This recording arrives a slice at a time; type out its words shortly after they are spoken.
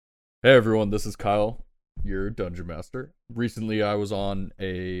Hey everyone, this is Kyle, your dungeon master. Recently I was on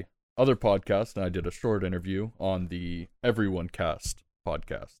a other podcast and I did a short interview on the Everyone Cast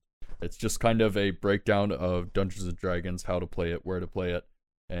podcast. It's just kind of a breakdown of Dungeons and Dragons, how to play it, where to play it,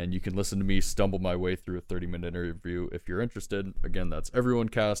 and you can listen to me stumble my way through a 30-minute interview if you're interested. Again, that's Everyone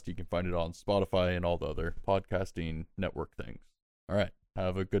Cast. You can find it on Spotify and all the other podcasting network things. All right,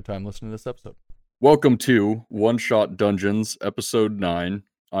 have a good time listening to this episode. Welcome to One Shot Dungeons, episode 9.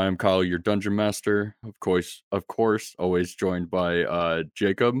 I am Kyle, your dungeon master. Of course, always joined by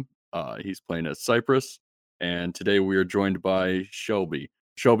Jacob. He's playing as Cypress, and today we are joined by Shelby.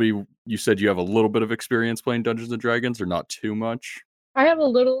 Shelby, you said you have a little bit of experience playing Dungeons and Dragons, or not too much? I have a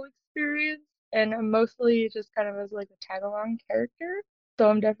little experience, and I'm mostly just kind of as like a tag along character. So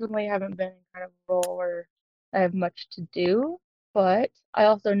I'm definitely haven't been in kind of a role where I have much to do. But I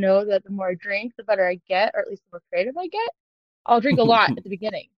also know that the more I drink, the better I get, or at least the more creative I get. I'll drink a lot at the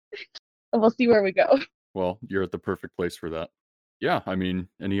beginning, and we'll see where we go. Well, you're at the perfect place for that. Yeah, I mean,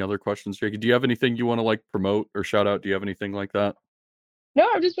 any other questions, Jacob? Do you have anything you want to like promote or shout out? Do you have anything like that? No,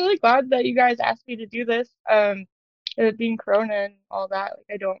 I'm just really glad that you guys asked me to do this. It being Corona and all that, like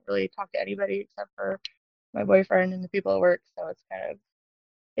I don't really talk to anybody except for my boyfriend and the people at work. So it's kind of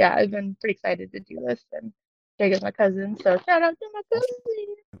yeah, I've been pretty excited to do this, and Jake is my cousin, so shout out to my Awesome.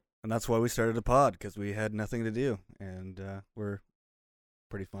 cousin. And that's why we started a pod, because we had nothing to do, and we're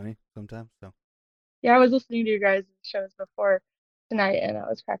pretty funny sometimes. So Yeah, I was listening to you guys' shows before tonight, and I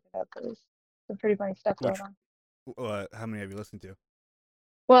was cracking up. It was some pretty funny stuff going which, on. how many have you listened to?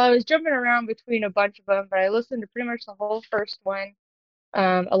 Well, I was jumping around between a bunch of them, but I listened to pretty much the whole first one,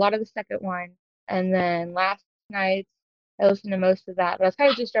 a lot of the second one, and then last night I listened to most of that. But I was kind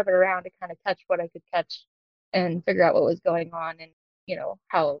of just jumping around to kind of catch what I could catch and figure out what was going on and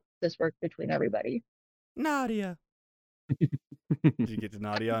how this worked between everybody. Nadia. Did you get to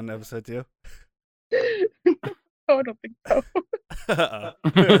Nadia on episode 2? No, I don't think so.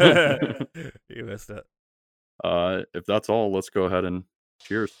 You missed it. If that's all, let's go ahead and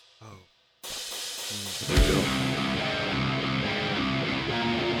cheers. Here we go.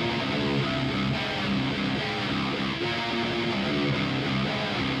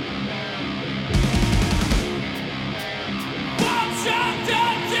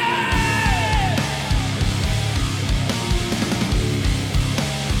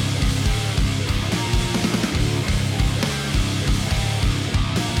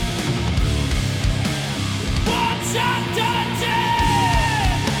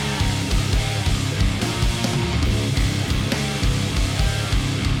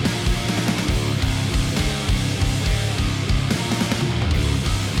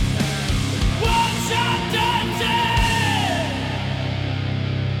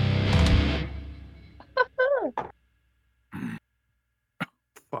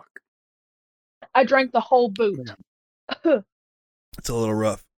 Fuck. I drank the whole boot. It's a little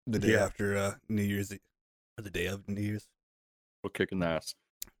rough the day Yeah. after New Year's Eve, or the day of New Year's. We're kicking the ass.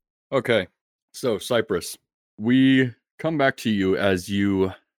 Okay, so Cypress, we come back to you as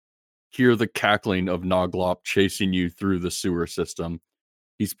you hear the cackling of Noglop chasing you through the sewer system.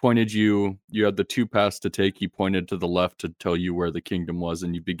 He's pointed you had the two paths to take. He pointed to the left to tell you where the kingdom was,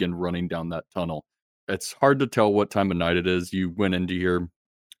 and you begin running down that tunnel. It's hard to tell what time of night it is. You went into here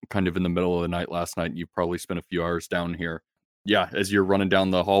kind of in the middle of the night last night, and you probably spent a few hours down here. Yeah, as you're running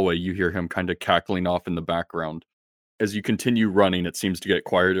down the hallway, you hear him kind of cackling off in the background. As you continue running, it seems to get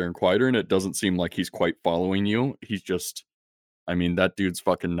quieter and quieter, and it doesn't seem like he's quite following you. He's just, I mean, that dude's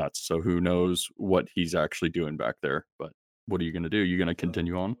fucking nuts, so who knows what he's actually doing back there. But what are you going to do? You going to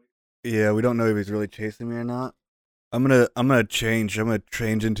continue on? Yeah, we don't know if he's really chasing me or not. I'm gonna change. I'm gonna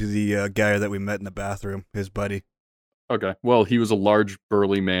change into the guy that we met in the bathroom, his buddy. Okay. Well, he was a large,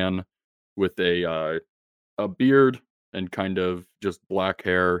 burly man with a beard and kind of just black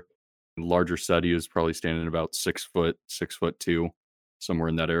hair. Larger set. He was probably standing about 6 foot, 6'2", somewhere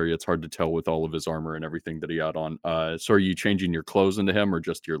in that area. It's hard to tell with all of his armor and everything that he had on. So are you changing your clothes into him or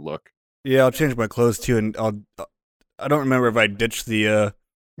just your look? Yeah, I'll change my clothes too, and I don't remember if I ditched the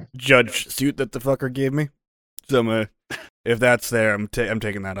judge suit that the fucker gave me. So if that's there, I'm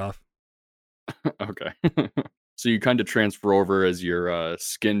taking that off. Okay. So you kind of transfer over as your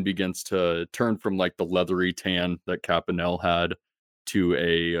skin begins to turn from like the leathery tan that Capanel had to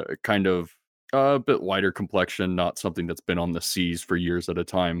a kind of a bit lighter complexion, not something that's been on the seas for years at a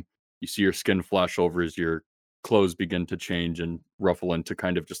time. You see your skin flash over as your clothes begin to change and ruffle into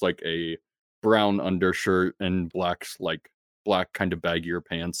kind of just like a brown undershirt and black kind of baggier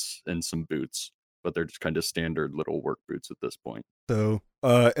pants and some boots, but they're just kind of standard little work boots at this point. So,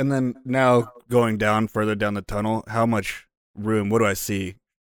 and then now going down further down the tunnel, how much room? What do I see?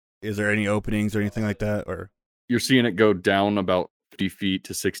 Is there any openings or anything like that? Or You're seeing it go down about 50 feet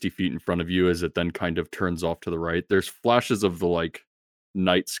to 60 feet in front of you as it then kind of turns off to the right. There's flashes of the like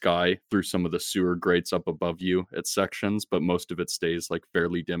night sky through some of the sewer grates up above you at sections, but most of it stays like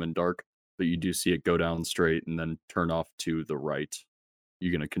fairly dim and dark. But you do see it go down straight and then turn off to the right.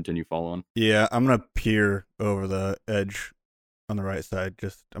 You gonna continue following? yeah, I'm gonna peer over the edge on the right side.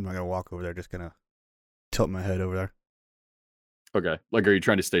 I'm not gonna walk over there. Just gonna tilt my head over there. Okay. Like, are you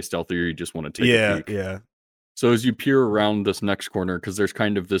trying to stay stealthy or you just want to take a peek? Yeah. So as you peer around this next corner, because there's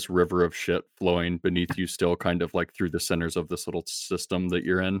kind of this river of shit flowing beneath you still, kind of like through the centers of this little system that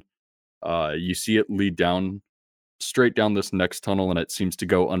you're in, you see it lead down, straight down this next tunnel, and it seems to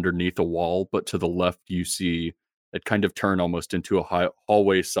go underneath a wall, but to the left you see it kind of turn almost into a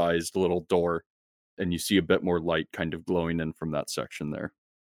hallway-sized little door, and you see a bit more light kind of glowing in from that section there.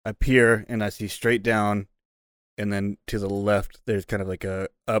 I peer and I see straight down, and then to the left there's kind of like a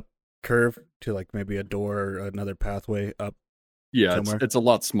up curve to like maybe a door or another pathway up. Yeah, somewhere. it's a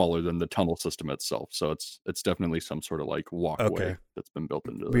lot smaller than the tunnel system itself, so it's definitely some sort of like walkway that's been built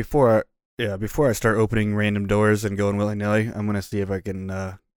into it. Before I start opening random doors and going willy-nilly, I'm gonna see if I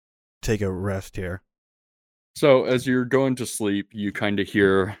can take a rest here. So as you're going to sleep, you kind of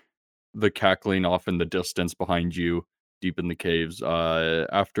hear the cackling off in the distance behind you, deep in the caves.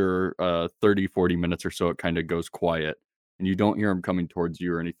 After 30, 40 minutes or so, it kind of goes quiet, and you don't hear them coming towards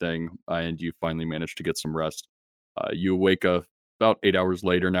you or anything, and you finally manage to get some rest. You wake up about 8 hours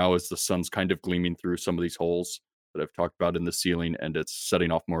later now as the sun's kind of gleaming through some of these holes that I've talked about in the ceiling, and it's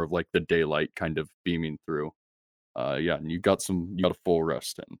setting off more of like the daylight kind of beaming through. Yeah, and you got a full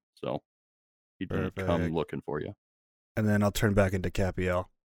rest in, so he didn't come Perfect. looking for you. And then I'll turn back into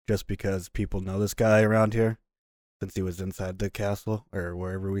Capiel, just because people know this guy around here, since he was inside the castle or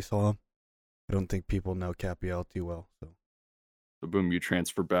wherever we saw him. I don't think people know Capiel too well. So boom, you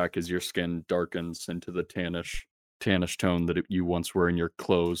transfer back as your skin darkens into the tannish tone that you once were in your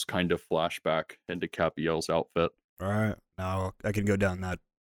clothes, kind of flashback into Capiel's outfit. All right, now I can go down that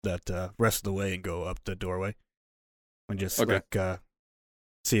rest of the way and go up the doorway, and just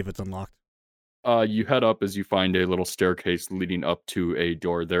see if it's unlocked. You head up as you find a little staircase leading up to a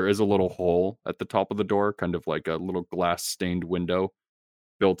door. There is a little hole at the top of the door, kind of like a little glass stained window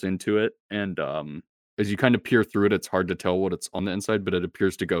built into it. And as you kind of peer through it, it's hard to tell what it's on the inside, but it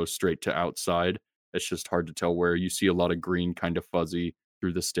appears to go straight to outside. It's just hard to tell where. You see a lot of green, kind of fuzzy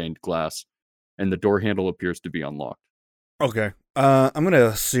through the stained glass, and the door handle appears to be unlocked. Okay. I'm gonna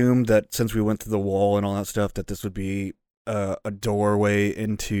assume that since we went through the wall and all that stuff, that this would be a doorway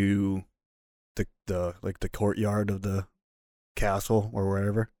into the courtyard of the castle or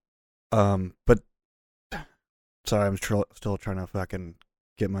wherever. But sorry, I'm still trying to fucking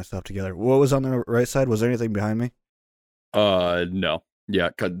get myself together. What was on the right side? Was there anything behind me? No. Yeah,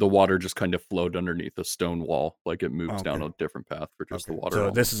 the water just kind of flowed underneath a stone wall, like it moves down a different path for just the water.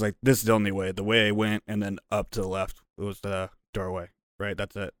 So this is the only way. The way I went, and then up to the left was the doorway. Right,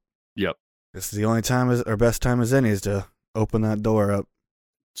 that's it. Yep. This is the only time our best time as any is to open that door up.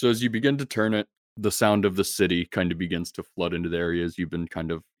 So as you begin to turn it, the sound of the city kind of begins to flood into the areas. You've been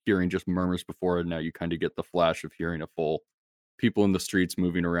kind of hearing just murmurs before, and now you kind of get the flash of hearing a full people in the streets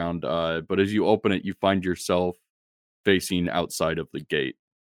moving around. But as you open it, you find yourself facing outside of the gate.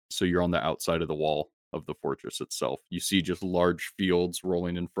 So you're on the outside of the wall of the fortress itself. You see just large fields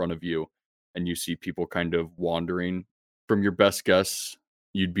rolling in front of you, and you see people kind of wandering. From your best guess,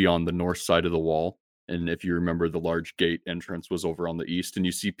 you'd be on the north side of the wall. And if you remember, the large gate entrance was over on the east, and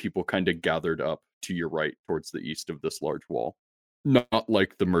you see people kind of gathered up to your right towards the east of this large wall. Not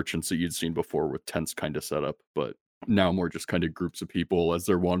like the merchants that you'd seen before with tents kind of set up, but now more just kind of groups of people as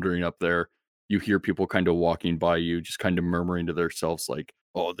they're wandering up there. You hear people kind of walking by you, just kind of murmuring to themselves like,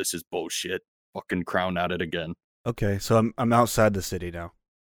 "Oh, this is bullshit. Fucking Crown at it again." Okay, so I'm outside the city now.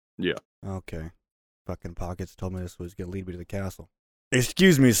 Yeah. Okay. Fucking Pockets told me this was gonna lead me to the castle.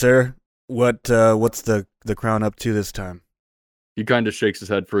 Excuse me, sir. What's the Crown up to this time? He kind of shakes his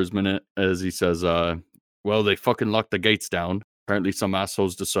head for a minute as he says, well, they fucking locked the gates down. Apparently some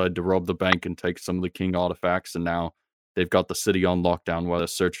assholes decided to rob the bank and take some of the king artifacts, and now they've got the city on lockdown while they're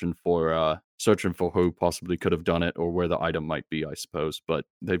searching for who possibly could have done it or where the item might be, I suppose. But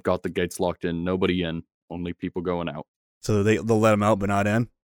they've got the gates locked in, nobody in, only people going out. So they'll let them out but not in?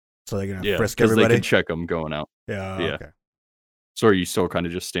 So they're gonna frisk because everybody? they can check them going out. Yeah, Okay. So are you still kind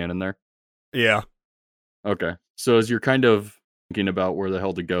of just standing there? Yeah. Okay. So as you're kind of thinking about where the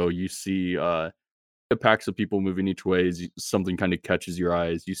hell to go, you see packs of people moving each way. Something kind of catches your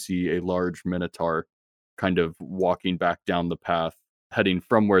eyes. You see a large minotaur kind of walking back down the path, heading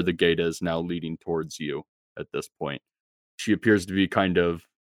from where the gate is, now leading towards you at this point. She appears to be kind of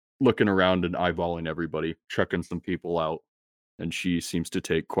looking around and eyeballing everybody, checking some people out. And she seems to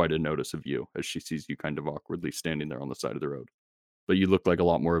take quite a notice of you as she sees you kind of awkwardly standing there on the side of the road. But you look like a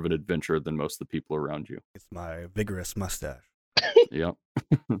lot more of an adventurer than most of the people around you. It's my vigorous mustache. Yeah.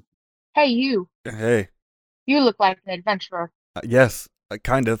 Hey, you. Hey. You look like an adventurer. Yes,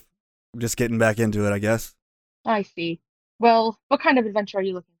 kind of. I'm just getting back into it, I guess. I see. Well, what kind of adventure are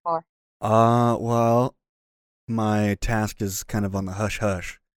you looking for? Well, my task is kind of on the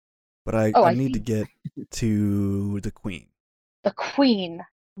hush-hush. But I need see. to get to the queen. The queen.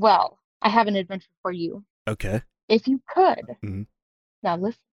 Well, I have an adventure for you. Okay. If you could. Mhm. Now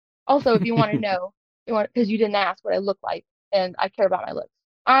listen. Also, if you want to know, because you didn't ask what I look like, and I care about my looks.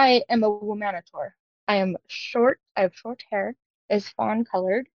 I am a womanator. I am short. I have short hair. It's fawn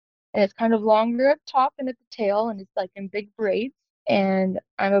colored, and it's kind of longer up top and at the tail, and it's like in big braids. And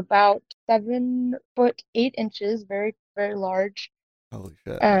I'm about 7'8" very, very large. Holy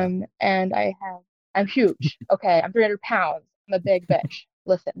shit. And I'm huge. Okay, I'm 300 pounds. I'm a big bitch.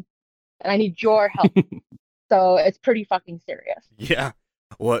 Listen, and I need your help. So it's pretty fucking serious. Yeah.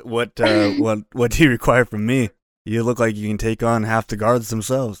 What do you require from me? You look like you can take on half the guards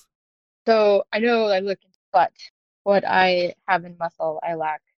themselves. So I know I look, but what I have in muscle, I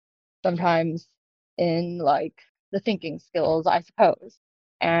lack sometimes in like the thinking skills, I suppose.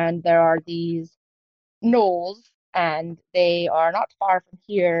 And there are these gnolls, and they are not far from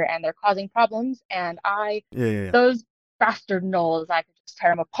here, and they're causing problems. And Yeah. those bastard gnolls, I could just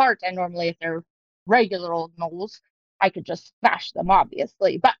tear them apart. And normally, if they're regular old gnolls, I could just smash them,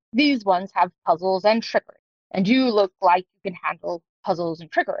 obviously. But these ones have puzzles and trickery. And you look like you can handle puzzles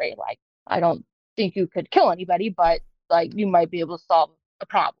and trickery. Like, I don't think you could kill anybody, but like you might be able to solve a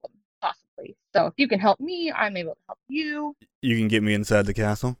problem, possibly. So if you can help me, I'm able to help you. You can get me inside the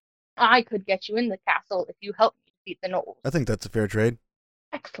castle? I could get you in the castle if you help me defeat the gnolls. I think that's a fair trade.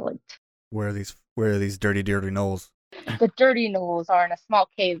 Excellent. Where are these dirty gnolls? The dirty gnolls are in a small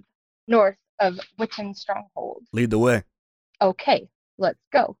cave north of Witten Stronghold. Lead the way. Okay, let's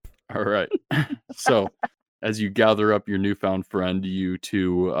go. All right. So, as you gather up your newfound friend, you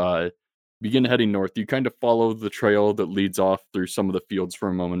two begin heading north. You kind of follow the trail that leads off through some of the fields for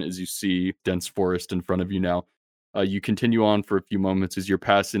a moment as you see dense forest in front of you now. You continue on for a few moments as you're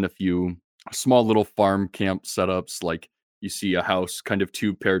passing a few small little farm camp setups. Like you see a house kind of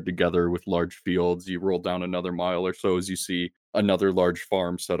two paired together with large fields. You roll down another mile or so as you see another large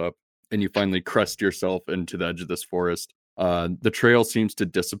farm set up, and you finally crest yourself into the edge of this forest. The trail seems to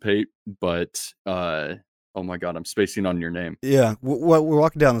dissipate, but oh my god, I'm spacing on your name. Yeah, we're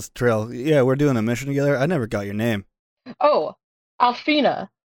walking down this trail. Yeah, we're doing a mission together. I never got your name. Oh, Alfina.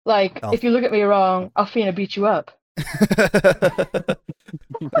 Like, if you look at me wrong, Alfina beat you up.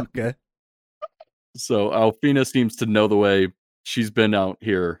 Okay. So Alfina seems to know the way. She's been out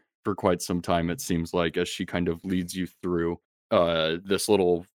here for quite some time, it seems like, as she kind of leads you through this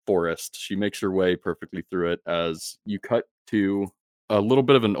little forest. She makes her way perfectly through it as you cut to a little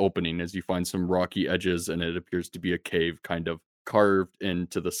bit of an opening as you find some rocky edges, and it appears to be a cave kind of carved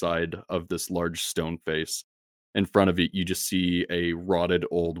into the side of this large stone face. In front of it, you just see a rotted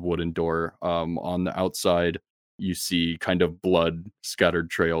old wooden door. On the outside, you see kind of blood scattered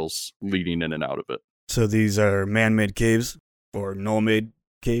trails leading in and out of it. So these are man-made caves or gnoll-made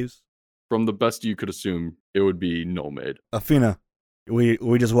caves? From the best you could assume, it would be gnoll-made. Afina, we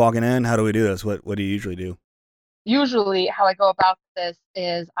just walking in? How do we do this? What do you usually do? Usually, how I go about this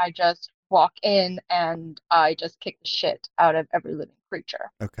is I just walk in and I just kick the shit out of every living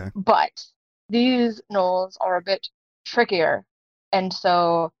creature. Okay. But these gnolls are a bit trickier, and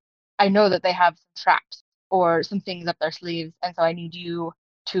so I know that they have some traps or some things up their sleeves, and so I need you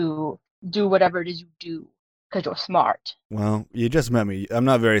to do whatever it is you do because you're smart. Well, you just met me. I'm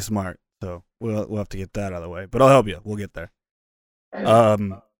not very smart, so we'll have to get that out of the way. But I'll help you. We'll get there.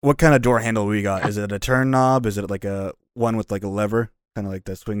 What kind of door handle we got? Is it a turn knob? Is it like a one with like a lever, kind of like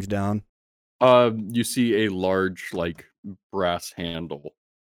that swings down? You see a large like brass handle,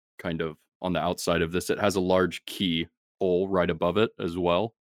 kind of on the outside of this. It has a large key hole right above it as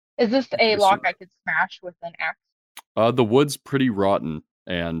well. Is this a lock I could smash with an axe? The wood's pretty rotten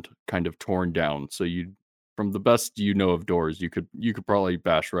and kind of torn down, so from the best you know of doors, you could probably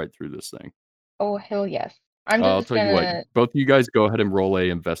bash right through this thing. Oh hell yes! I'll tell you what. Both of you guys go ahead and roll a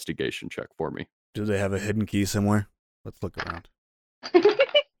investigation check for me. Do they have a hidden key somewhere? Let's look around.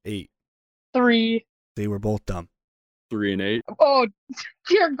 8. 3. See, we're both dumb. 3 and 8. Oh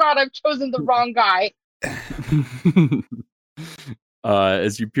dear God! I've chosen the wrong guy.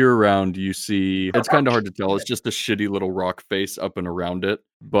 As you peer around, you see it's kind of hard to tell. It's just a shitty little rock face up and around it,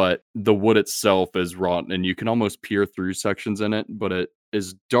 but the wood itself is rotten, and you can almost peer through sections in it. But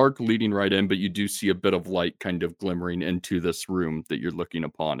is dark leading right in, but you do see a bit of light kind of glimmering into this room that you're looking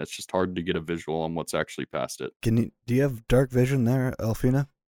upon. It's just hard to get a visual on what's actually past it. Do you have dark vision there, Elfina?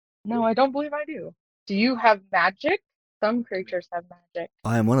 No, I don't believe I do. Do you have magic? Some creatures have magic.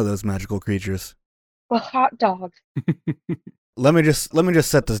 I am one of those magical creatures. Well, hot dog. Let me just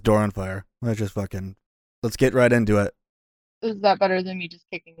set this door on fire. Let's get right into it. Is that better than me just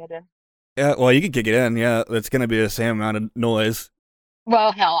kicking it in? Yeah, well, you can kick it in. Yeah, it's gonna be the same amount of noise.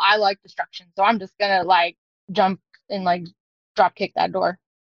 Well, hell, I like destruction, so I'm just gonna jump and drop kick that door.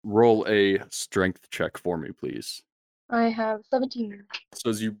 Roll a strength check for me, please. I have 17. So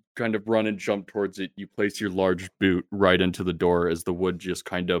as you kind of run and jump towards it, you place your large boot right into the door as the wood just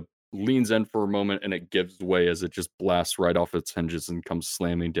kind of leans in for a moment and it gives way as it just blasts right off its hinges and comes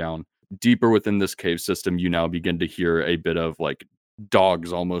slamming down. Deeper within this cave system, you now begin to hear a bit of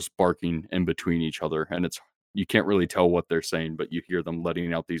dogs almost barking in between each other, and you can't really tell what they're saying, but you hear them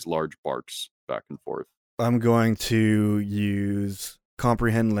letting out these large barks back and forth. I'm going to use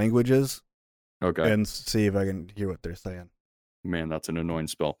comprehend languages. Okay. And see if I can hear what they're saying. Man, that's an annoying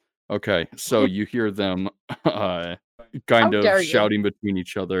spell. Okay, so you hear them kind of shouting between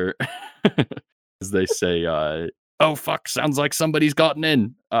each other as they say, oh fuck, sounds like somebody's gotten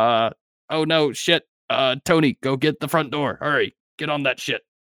in. Oh no, shit. Tony, go get the front door. Hurry, get on that shit.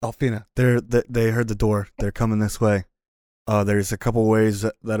 Alfina, they heard the door. They're coming this way. There's a couple ways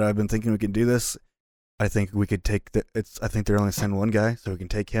that I've been thinking we can do this. I think we could take I think they're only sending one guy, so we can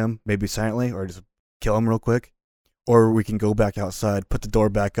take him, maybe silently, or just kill him real quick. Or we can go back outside, put the door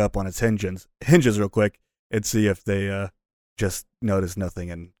back up on its hinges real quick, and see if they just notice nothing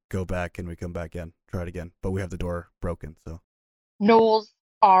and go back, and we come back in, try it again. But we have the door broken, so. Gnolls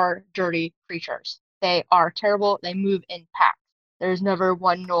are dirty creatures. They are terrible. They move in packs. There's never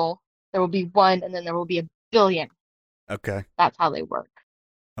one gnoll. There will be one, and then there will be a billion. Okay. That's how they work.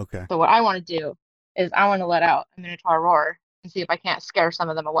 Okay. So what I want to do is I want to let out a minotaur roar and see if I can't scare some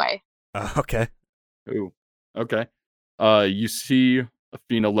of them away. Okay. Ooh. Okay. You see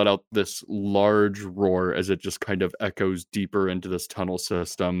Athena let out this large roar as it just kind of echoes deeper into this tunnel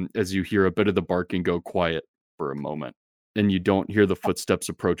system as you hear a bit of the barking go quiet for a moment. And you don't hear the footsteps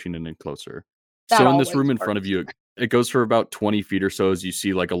approaching any closer. So in this room in front of you, it goes for about 20 feet or so as you see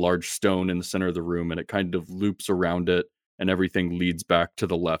a large stone in the center of the room, and it kind of loops around it, and everything leads back to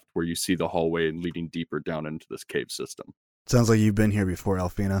the left where you see the hallway leading deeper down into this cave system. Sounds like you've been here before,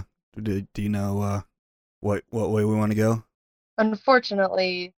 Alfina. Do you know what way we want to go?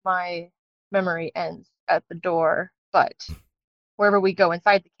 Unfortunately, my memory ends at the door, but wherever we go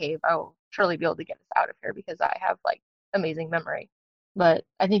inside the cave, I will surely be able to get us out of here because I have amazing memory. But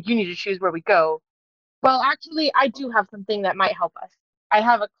I think you need to choose where we go. Well, actually, I do have something that might help us. I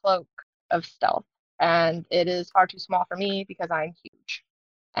have a cloak of stealth, and it is far too small for me because I'm huge.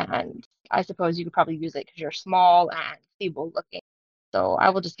 And I suppose you could probably use it because you're small and feeble looking. So I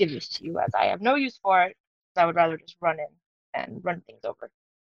will just give this to you as I have no use for it. I would rather just run in and run things over.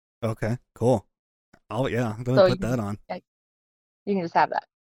 Okay, cool. I'm gonna put that on. You can just have that.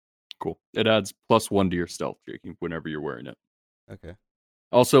 Cool. It adds +1 to your stealth, Jake, whenever you're wearing it. Okay.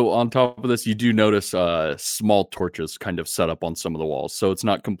 Also, on top of this, you do notice small torches kind of set up on some of the walls. So it's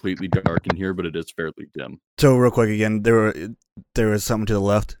not completely dark in here, but it is fairly dim. So real quick again, there was something to the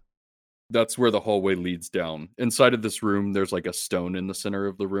left? That's where the hallway leads down. Inside of this room, there's a stone in the center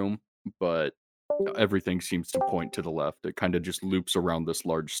of the room, but everything seems to point to the left. It kind of just loops around this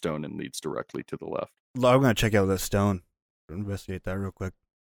large stone and leads directly to the left. I'm going to check out that stone. Investigate that real quick.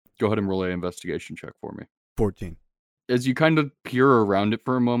 Go ahead and roll an investigation check for me. 14. As you kind of peer around it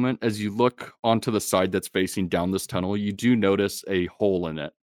for a moment, as you look onto the side that's facing down this tunnel, you do notice a hole in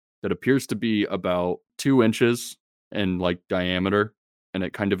it that appears to be about 2 inches in diameter, and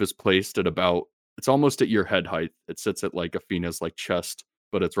it kind of is placed at it's almost at your head height. It sits at Athena's chest,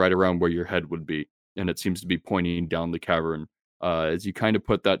 but it's right around where your head would be, and it seems to be pointing down the cavern. As you kind of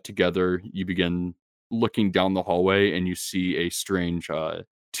put that together, you begin looking down the hallway, and you see a strange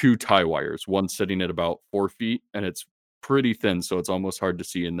 2 tie wires, one sitting at about 4 feet, and it's pretty thin, so it's almost hard to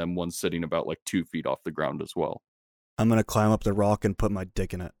see, and then one sitting about 2 feet off the ground as well. I'm gonna climb up the rock and put my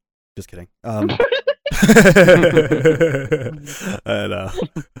dick in it. Just kidding. And,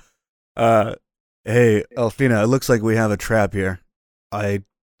 hey, Elfina, it looks like we have a trap here. I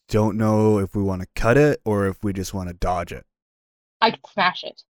don't know if we want to cut it or if we just want to dodge it. I can smash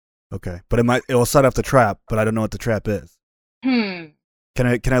it. Okay, but it will set off the trap, but I don't know what the trap is. Can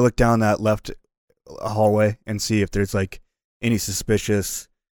I look down that left hallway and see if there's any suspicious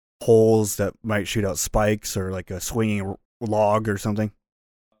holes that might shoot out spikes or a swinging log or something?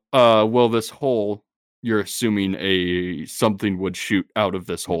 Well, this hole you're assuming something would shoot out of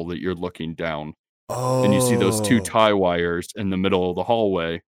this hole that you're looking down. Oh. And you see those 2 tie wires in the middle of the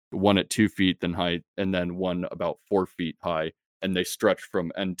hallway, one at 2 feet in height, and then one about 4 feet high, and they stretch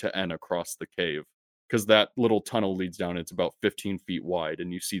from end to end across the cave. Because that little tunnel leads down, it's about 15 feet wide,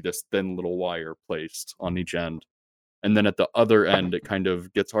 and you see this thin little wire placed on each end. And then at the other end, it kind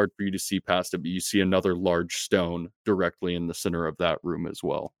of gets hard for you to see past it, but you see another large stone directly in the center of that room as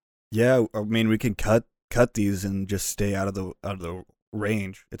well. Yeah, I mean, we can cut these and just stay out of the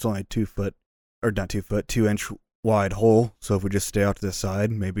range. It's only 2 foot, or not 2 foot, 2-inch wide hole. So if we just stay out to the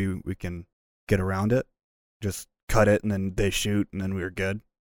side, maybe we can get around it. Just cut it, and then they shoot, and then we're good.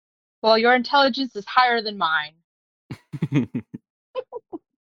 Well, your intelligence is higher than mine.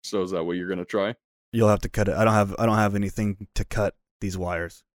 So is that what you're gonna try? You'll have to cut it. I don't have anything to cut these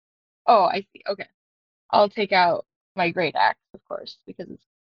wires. Oh, I see. Okay. I'll take out my great axe, of course, because it's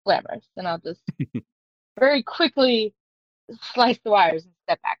glamorous, and I'll just very quickly slice the wires and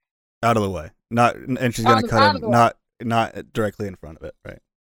step back. Out of the way. And she's gonna cut them not directly in front of it, right?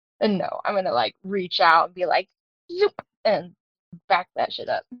 And no, I'm gonna like reach out and be like, zoop, and back that shit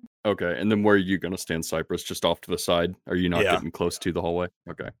up. Okay, and then where are you gonna stand, Cypress? Just off to the side? Are you not getting close to the hallway?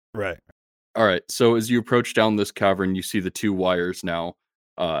 Okay. Right. All right, so as you approach down this cavern, you see the 2 wires now,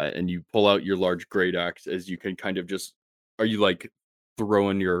 and you pull out your large great axe as you can kind of just... Are you, like,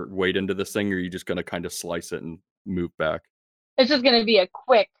 throwing your weight into this thing, or are you just going to kind of slice it and move back? It's just going to be a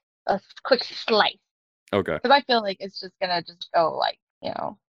quick slice. Okay. Because I feel like it's just going to just go, like,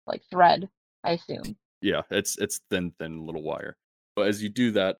 like thread, I assume. Yeah, it's thin little wire. But as you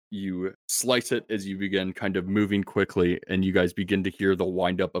do that, you slice it as you begin kind of moving quickly, and you guys begin to hear the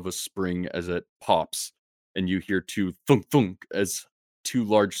windup of a spring as it pops, and you hear 2 thunk thunk as 2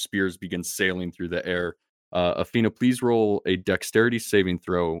 large spears begin sailing through the air. Athena, please roll a dexterity saving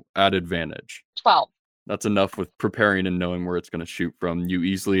throw at advantage. 12. That's enough with preparing and knowing where it's going to shoot from. You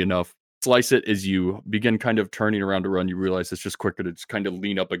easily enough slice it. As you begin kind of turning around to run, you realize it's just quicker to just kind of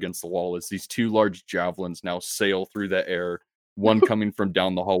lean up against the wall as these 2 large javelins now sail through the air. One coming from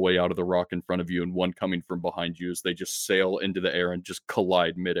down the hallway out of the rock in front of you, and one coming from behind you as they just sail into the air and just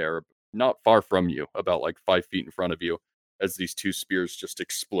collide midair, not far from you, about like 5 feet in front of you, as these 2 spears just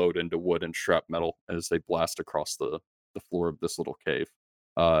explode into wood and shrapnel as they blast across the floor of this little cave.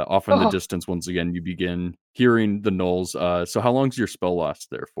 Off in the distance, once again, you begin hearing the gnolls. So how long's your spell last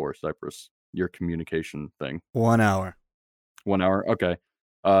there for, Cypress? Your communication thing? 1 hour. 1 hour? Okay.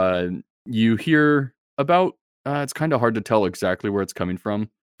 You hear about... it's kind of hard to tell exactly where it's coming from,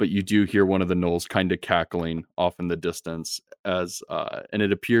 but you do hear one of the gnolls kind of cackling off in the distance as, and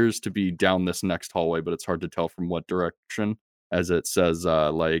it appears to be down this next hallway, but it's hard to tell from what direction, as it says,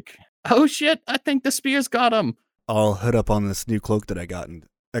 like, "Oh shit, I think the spears got him." I'll hood up on this new cloak that I got in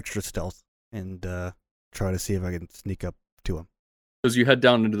extra stealth and try to see if I can sneak up to him. As you head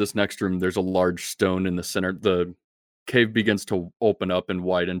down into this next room, there's a large stone in the center. The cave begins to open up and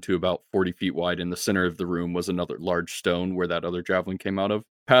widen to about 40 feet wide. In the center of the room was another large stone where that other javelin came out of.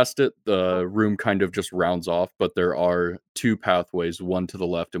 Past it, the room kind of just rounds off, but there are 2 pathways, one to the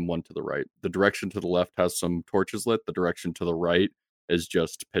left and one to the right. The direction to the left has some torches lit. The direction to the right is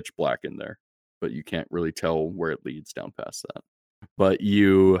just pitch black in there, but you can't really tell where it leads down past that. But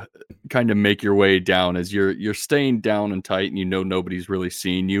you kind of make your way down as you're staying down and tight, and you know nobody's really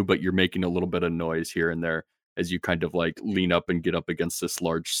seeing you, but you're making a little bit of noise here and there as you kind of like lean up and get up against this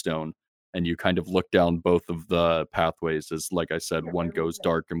large stone. And you kind of look down both of the pathways as, like I said, one goes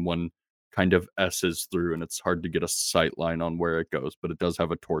dark and one kind of S's through, and it's hard to get a sight line on where it goes, but it does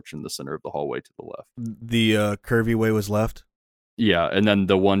have a torch in the center of the hallway to the left. The curvy way was left? Yeah, and then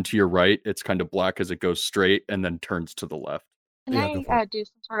the one to your right, it's kind of black as it goes straight and then turns to the left. Can I do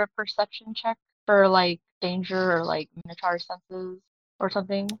some sort of perception check for like danger or like minotaur senses or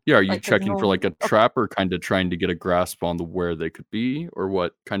something? Yeah, are you checking for like a trap or kind of trying to get a grasp on where they could be, or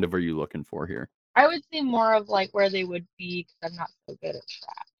what kind of are you looking for here? I would say more of like where they would be because I'm not so good at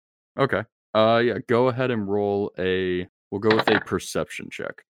trap. Okay. Yeah, go ahead and roll we'll go with a perception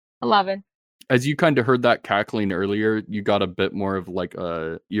check. 11. As you kind of heard that cackling earlier, you got a bit more of like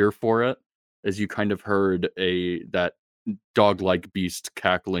a ear for it, as you kind of heard that dog-like beast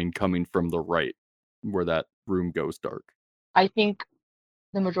cackling coming from the right, where that room goes dark. I think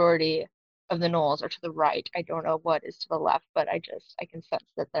the majority of the gnolls are to the right. I don't know what is to the left, but I can sense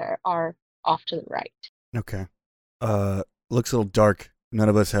that there are off to the right. Okay. Looks a little dark. None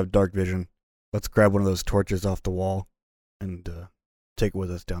of us have dark vision. Let's grab one of those torches off the wall and take it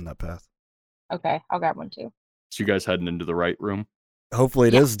with us down that path. Okay, I'll grab one too. So you guys heading into the right room? Hopefully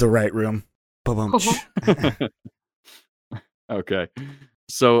it is the right room. Okay.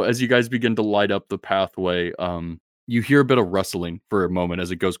 So as you guys begin to light up the pathway, you hear a bit of rustling for a moment as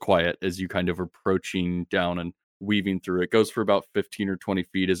it goes quiet, as you kind of approaching down and weaving through. It goes for about 15 or 20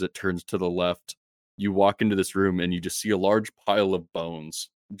 feet as it turns to the left. You walk into this room and you just see a large pile of bones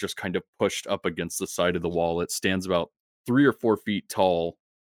just kind of pushed up against the side of the wall. It stands about 3 or 4 feet tall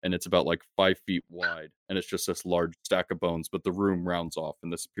and it's about like 5 feet wide. And it's just this large stack of bones, but the room rounds off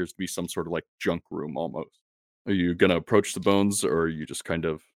and this appears to be some sort of like junk room almost. Are you gonna approach the bones, or are you just kind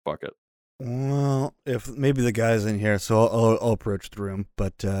of fuck it? Well, if maybe the guy's in here, so I'll approach the room,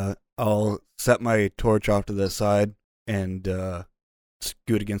 but I'll set my torch off to the side and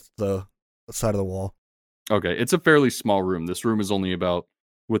scoot against the side of the wall. Okay, it's a fairly small room. This room is only about,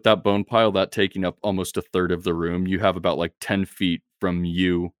 with that bone pile, that taking up almost a third of the room. You have about like 10 feet from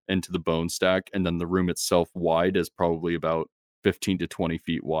you into the bone stack, and then the room itself wide is probably about 15 to 20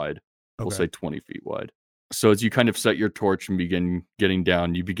 feet wide. We'll Okay. say 20 feet wide. So as you kind of set your torch and begin getting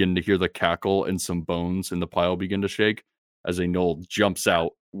down, you begin to hear the cackle and some bones in the pile begin to shake as a gnoll jumps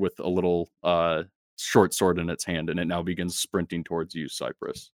out with a little short sword in its hand, and it now begins sprinting towards you,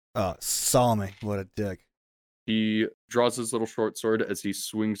 Cypress. Saw me. What a dick. He draws his little short sword as he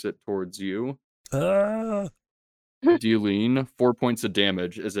swings it towards you, dealing 4 points of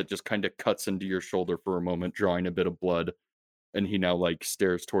damage as it just kind of cuts into your shoulder for a moment, drawing a bit of blood. And he now like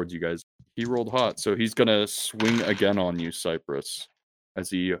stares towards you guys. He rolled hot, so he's gonna swing again on you, Cypress, as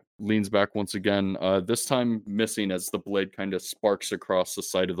he leans back once again. This time missing as the blade kind of sparks across the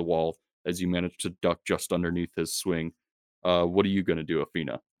side of the wall as you manage to duck just underneath his swing. What are you gonna do,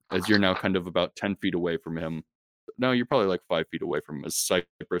 Athena? As you're now kind of about 10 feet away from him. No, you're probably like 5 feet away from him as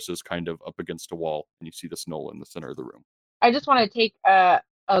Cypress is kind of up against a wall, and you see this knoll in the center of the room. I just want to take a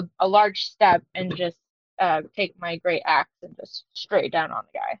large step and just take my great axe and just straight down on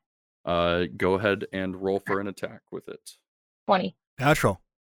the guy. Go ahead and roll for an attack with it. 20. Natural.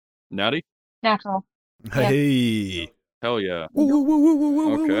 Natty? Natural. Yeah. Hey. Hell yeah.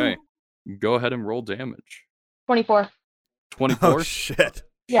 Woo. Okay. Go ahead and roll damage. 24. 24? Oh, shit.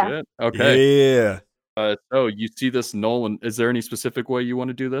 Yeah. Shit. Okay. Yeah. So you see this Nolan. Is there any specific way you want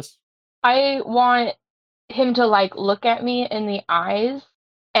to do this? I want him to like look at me in the eyes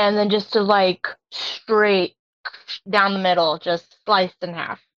and then just to like straight down the middle, just sliced in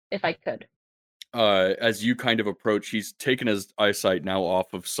half, if I could. As you kind of approach, he's taken his eyesight now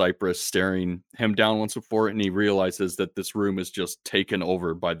off of Cypress, staring him down once before, and he realizes that this room is just taken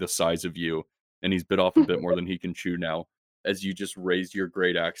over by the size of you, and he's bit off a bit more than he can chew now. As you just raise your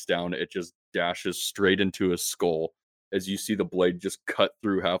great axe down, it just dashes straight into his skull. As you see the blade just cut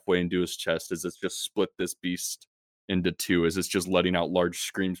through halfway into his chest, as it's just split this beast into two, as it's just letting out large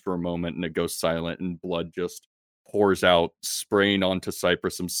screams for a moment, and it goes silent, and blood just pours out, spraying onto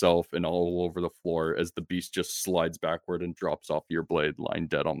Cypress himself and all over the floor as the beast just slides backward and drops off your blade, lying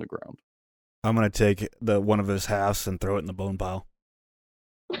dead on the ground. I'm going to take one of his halves and throw it in the bone pile.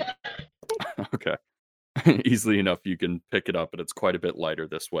 Okay. Easily enough, you can pick it up, and it's quite a bit lighter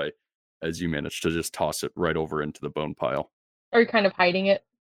this way as you manage to just toss it right over into the bone pile. Are you kind of hiding it?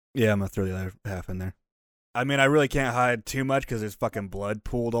 Yeah, I'm going to throw the other half in there. I mean, I really can't hide too much because there's fucking blood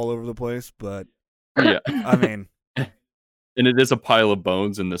pooled all over the place, but Yeah. I mean... And it is a pile of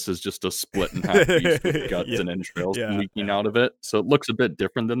bones, and this is just a split in half piece with guts and entrails leaking out of it. So it looks a bit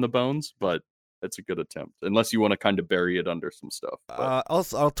different than the bones, but it's a good attempt. Unless you want to kind of bury it under some stuff.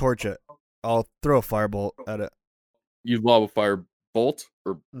 I'll torch it. I'll throw a firebolt at it. You lob a fire bolt,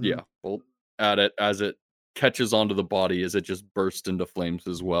 bolt at it as it catches onto the body as it just bursts into flames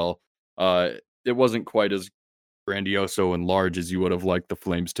as well. It wasn't quite as grandioso and large as you would have liked the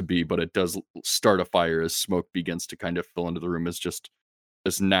flames to be, but it does start a fire as smoke begins to kind of fill into the room as just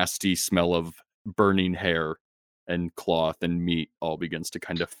this nasty smell of burning hair and cloth and meat all begins to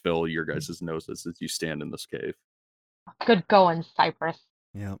kind of fill your guys' noses as you stand in this cave. Good going, Cypress.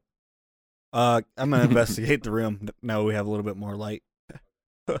 Yeah. I'm gonna investigate the room now we have a little bit more light.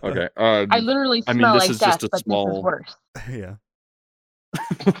 Okay. I literally smell like death, but this is worse. Yeah.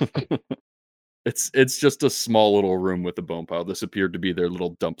 It's just a small little room with a bone pile. This appeared to be their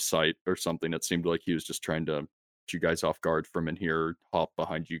little dump site or something. It seemed like he was just trying to get you guys off guard from in here, hop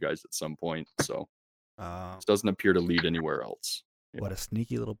behind you guys at some point. So this doesn't appear to lead anywhere else. Yeah. What a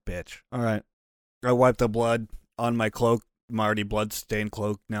sneaky little bitch. All right. I wiped the blood on my cloak, my already blood-stained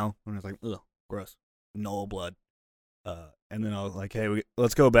cloak now. And I was like, ugh, gross. No blood. And then I was like, hey,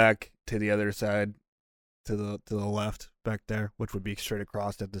 let's go back to the other side, to the left back there, which would be straight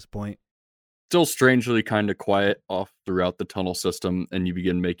across at this point. Still strangely kind of quiet off throughout the tunnel system, and you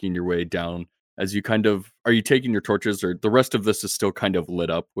begin making your way down as you are you taking your torches, or the rest of this is still kind of lit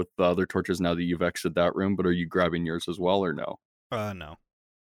up with the other torches now that you've exited that room, but are you grabbing yours as well or no? No.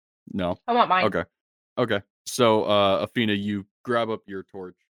 No? I want mine. Okay. So, Athena, you grab up your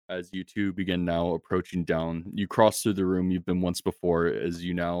torch as you two begin now approaching down. You cross through the room you've been once before as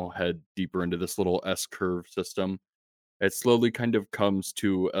you now head deeper into this little S-curve system. It slowly kind of comes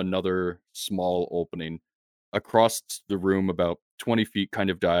to another small opening. Across the room, about 20 feet kind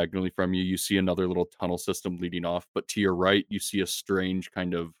of diagonally from you, you see another little tunnel system leading off. But to your right, you see a strange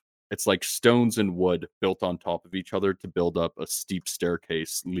kind of, it's like stones and wood built on top of each other to build up a steep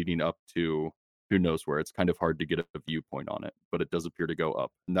staircase leading up to who knows where. It's kind of hard to get a viewpoint on it, but it does appear to go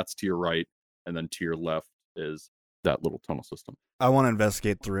up. And that's to your right. And then to your left is that little tunnel system. I want to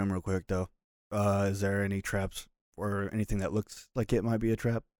investigate the room real quick, though. Is there any traps or anything that looks like it might be a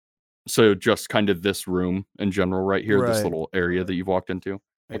trap? So just kind of this room in general right here, this Right. little area that you've walked into.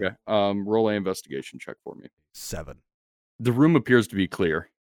 Okay. Roll an investigation check for me. 7. The room appears to be clear.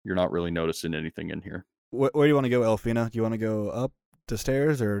 You're not really noticing anything in here. Where do you want to go, Elfina? Do you want to go up the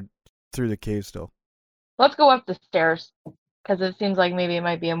stairs or through the cave still? Let's go up the stairs, because it seems like maybe it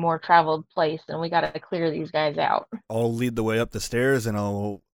might be a more traveled place, and we gotta clear these guys out. I'll lead the way up the stairs, and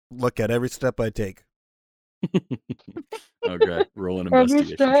I'll look at every step I take. Okay, roll an Every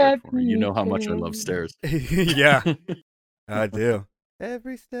investigation check step for me. You know how much I you love take. stairs. Yeah, I do.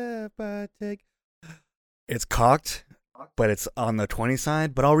 Every step I take. It's cocked, but it's on the 20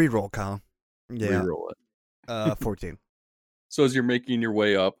 side, but I'll re-roll, Kyle. Yeah. Reroll it. 14. So as you're making your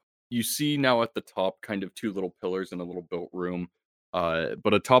way up, you see now at the top kind of two little pillars in a little built room.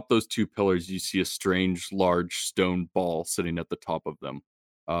 But atop those two pillars, you see a strange, large stone ball sitting at the top of them.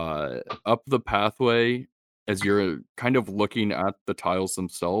 Up the pathway, as you're kind of looking at the tiles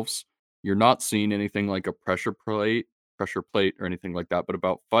themselves, you're not seeing anything like a pressure plate or anything like that. But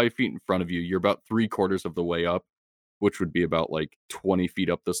about 5 feet in front of you, you're about 3/4 of the way up, which would be about like 20 feet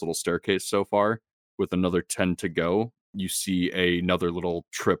up this little staircase so far, with another 10 to go. You see another little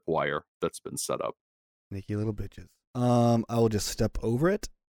tripwire that's been set up. Sneaky little bitches. I will just step over it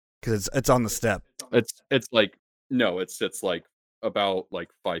because it's on the step. It's like no, it's like about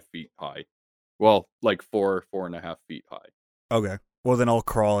like 5 feet high. Well, like 4.5 feet high. Okay. Well, then I'll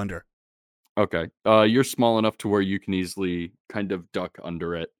crawl under. Okay. You're small enough to where you can easily kind of duck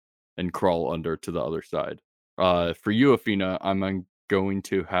under it and crawl under to the other side. For you, Athena, I'm going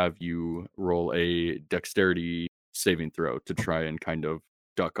to have you roll a dexterity saving throw to try and kind of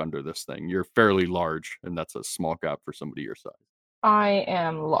duck under this thing. You're fairly large, and that's a small gap for somebody your size. I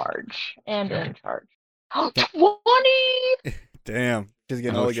am large and in charge. 20! Damn. Just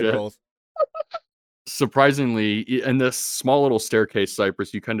getting Oh, all the good shit. rolls. Surprisingly, in this small little staircase,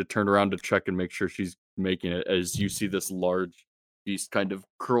 Cypress, you kind of turn around to check and make sure she's making it as you see this large beast kind of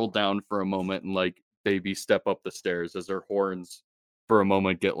curl down for a moment and like baby step up the stairs as her horns for a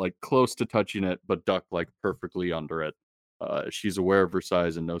moment get like close to touching it but duck like perfectly under it. She's aware of her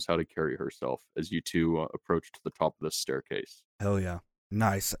size and knows how to carry herself as you two approach to the top of this staircase. Hell yeah.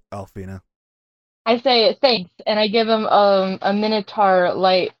 Nice, Alfina. I say thanks, and I give him a Minotaur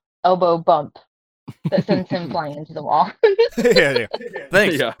light elbow bump that sends him flying into the wall. yeah.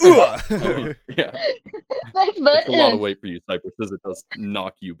 Thanks. Yeah. Yeah. Thanks, bud. It's a lot of weight for you, Cypress, as it does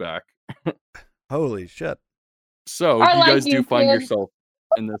knock you back. Holy shit. So I you like guys you, do find kid. yourself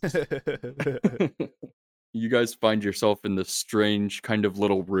in this. You guys find yourself in this strange kind of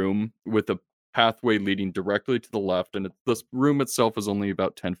little room with a pathway leading directly to the left, and this room itself is only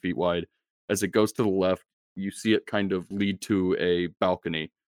about 10 feet wide. As it goes to the left, you see it kind of lead to a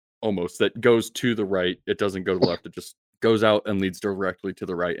balcony, almost that goes to the right. It doesn't go to the left; it just goes out and leads directly to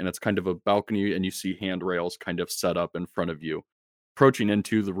the right. And it's kind of a balcony, and you see handrails kind of set up in front of you, approaching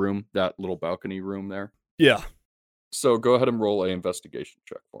into the room, that little balcony room there. Yeah. So go ahead and roll a investigation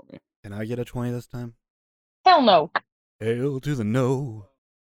check for me. Can I get a 20 this time? Hell no. Hail to the no.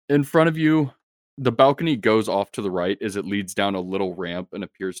 In front of you, the balcony goes off to the right as it leads down a little ramp and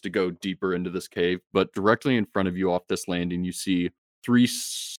appears to go deeper into this cave. But directly in front of you off this landing, you see three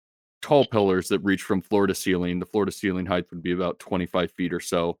tall pillars that reach from floor to ceiling. The floor to ceiling height would be about 25 feet or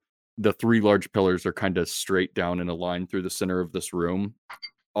so. The three large pillars are kind of straight down in a line through the center of this room.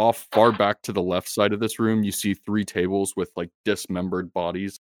 Off far back to the left side of this room, you see three tables with like dismembered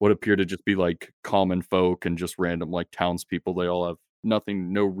bodies, what appear to just be like common folk and just random like townspeople. They all have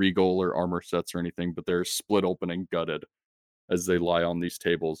nothing, no regal or armor sets or anything, but they're split open and gutted as they lie on these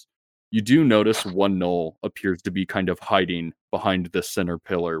tables. You do notice one gnoll appears to be kind of hiding behind this center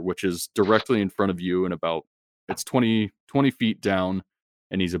pillar, which is directly in front of you and about, it's 20 feet down,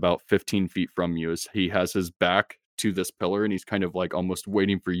 and he's about 15 feet from you as he has his back to this pillar, and he's kind of like almost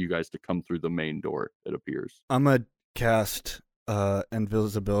waiting for you guys to come through the main door, it appears. I'm going to cast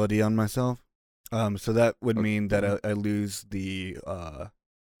invisibility on myself. So that would mean that I lose the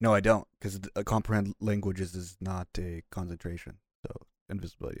No, I don't, because comprehend languages is not a concentration. So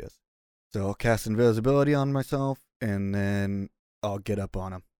invisibility, yes. So I'll cast invisibility on myself, and then I'll get up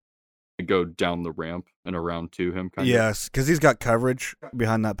on him. Go down the ramp and around to him, kind of. Yes, because he's got coverage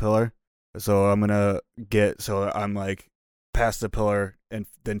behind that pillar. So I'm I'm like past the pillar and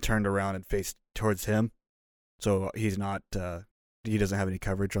then turned around and faced towards him. So he's not, he doesn't have any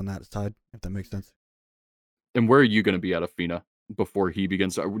coverage on that side, if that makes sense. And where are you going to be at, Athena, before he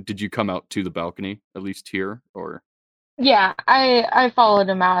begins? Did you come out to the balcony, at least here, or? Yeah, I followed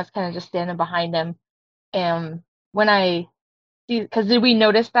him out. I was kind of just standing behind him. And when I see, because did we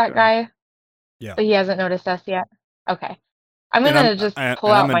notice that Okay. guy? Yeah. But he hasn't noticed us yet. Okay. I'm And gonna just pull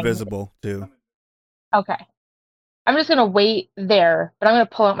and out I'm my. invisible too. Okay. I'm just gonna wait there, but I'm gonna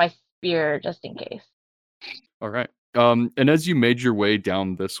pull out my spear just in case. All right. And as you made your way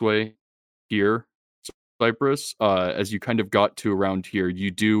down this way here, Cypress, as you kind of got to around here,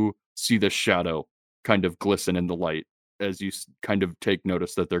 you do see the shadow kind of glisten in the light as you kind of take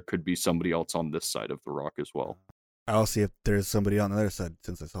notice that there could be somebody else on this side of the rock as well. I'll see if there's somebody on the other side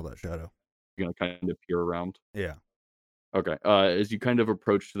since I saw that shadow. You're going to kind of peer around. Yeah. Okay. As you kind of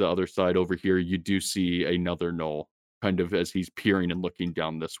approach to the other side over here, you do see another gnoll kind of as he's peering and looking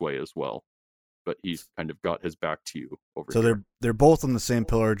down this way as well. But he's kind of got his back to you over So here. they're both on the same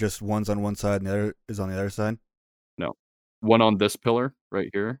pillar, just one's on one side and the other is on the other side? No. One on this pillar right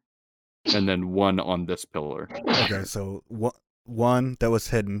here, and then one on this pillar. Okay, so one that was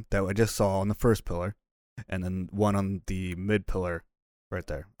hidden that I just saw on the first pillar, and then one on the mid pillar right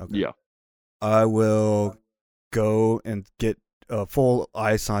there. Okay. Yeah. I will go and get a full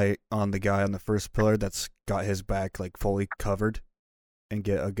eyesight on the guy on the first pillar that's got his back like fully covered and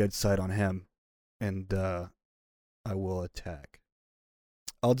get a good sight on him. And I will attack.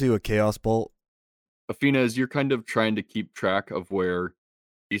 I'll do a chaos bolt. Athena, as you're kind of trying to keep track of where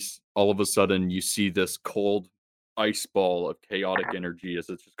all of a sudden you see this cold ice ball of chaotic energy as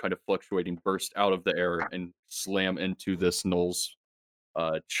it's just kind of fluctuating burst out of the air and slam into this gnoll's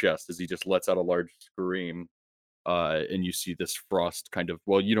chest as he just lets out a large scream. And you see this frost kind of,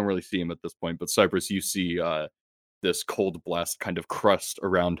 well, you don't really see him at this point, but Cypress, you see this cold blast kind of crust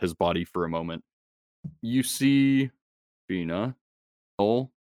around his body for a moment. You see Athena,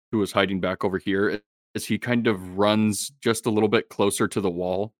 who is hiding back over here, as he kind of runs just a little bit closer to the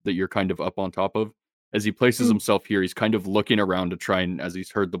wall that you're kind of up on top of. As he places himself here, he's kind of looking around to try and, as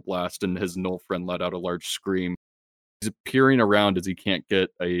he's heard the blast and his gnoll friend let out a large scream, he's peering around as he can't get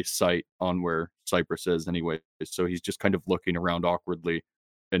a sight on where Cypress is anyway. So he's just kind of looking around awkwardly,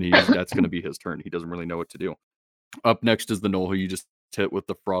 and that's going to be his turn. He doesn't really know what to do. Up next is the gnoll who you just hit with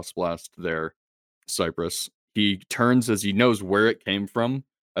the frost blast there, Cypress. He turns as he knows where it came from,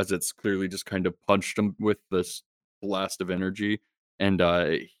 as it's clearly just kind of punched him with this blast of energy, and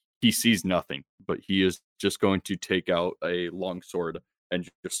he sees nothing, but he is just going to take out a long sword and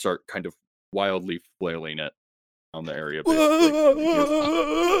just start kind of wildly flailing it on the area, And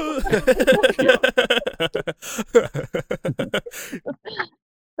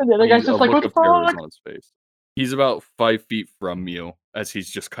the other guy's just like, look what of the terror is fuck? on his face. He's about 5 feet from you as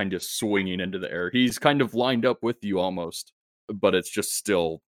he's just kind of swinging into the air. He's kind of lined up with you almost, but it's just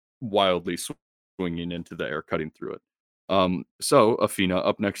still wildly swinging into the air, cutting through it. So Athena,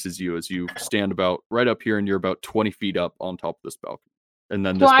 up next is you as you stand about right up here and you're about 20 feet up on top of this balcony. And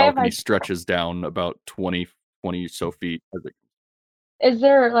then So this I have, balcony like, stretches down about 20 so feet as it is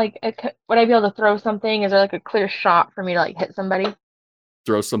there like would I be able to throw something? Is there like a clear shot for me to like hit somebody?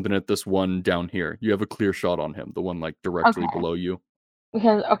 throws something at this one down here. You have a clear shot on him, the one like directly Okay. below you.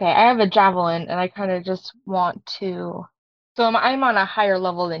 Because I have a javelin and I kind of just want to. So I'm on a higher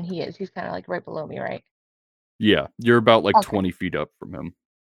level than he is. He's kind of like right below me, right? Yeah, you're about like Okay. 20 feet up from him.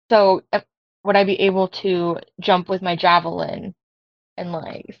 So would I be able to jump with my javelin and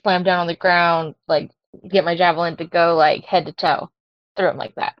like slam down on the ground, like get my javelin to go like head to toe through him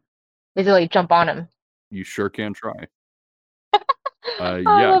like that? Basically, jump on him. You sure can try. I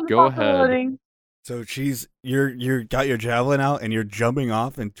Yeah, love the go ahead. possibility. So you're got your javelin out and you're jumping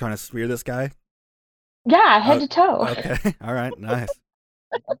off and trying to spear this guy? Yeah, head to toe. Okay. All right. Nice.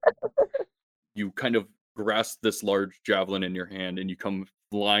 You kind of grasp this large javelin in your hand and you come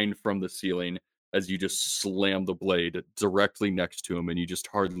flying from the ceiling as you just slam the blade directly next to him and you just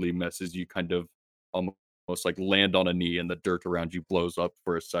hardly miss as you kind of almost like land on a knee and the dirt around you blows up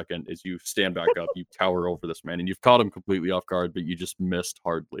for a second as you stand back up. You tower over this man and you've caught him completely off guard, but you just missed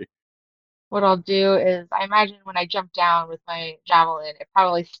hardly. What I'll do is, I imagine when I jump down with my javelin, it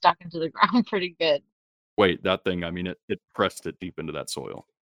probably stuck into the ground pretty good. Wait, that thing, I mean, it pressed it deep into that soil.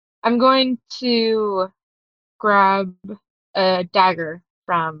 I'm going to grab a dagger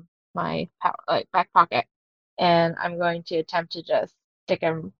from my back pocket, and I'm going to attempt to just stick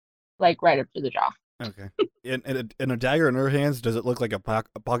him like right up to the jaw. Okay. In a dagger in her hands, does it look like a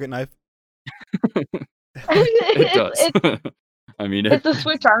pocket knife? It does. It's I mean, it's a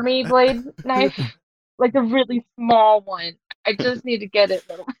Switch Army blade knife, like a really small one. I just need to get it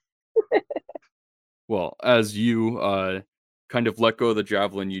little. Well, as you kind of let go of the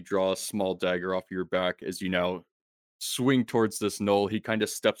javelin, you draw a small dagger off your back as you now swing towards this knoll. He kind of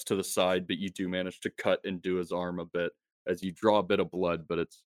steps to the side, but you do manage to cut into his arm a bit as you draw a bit of blood, but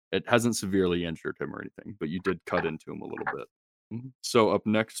it hasn't severely injured him or anything, but you did cut into him a little bit. So up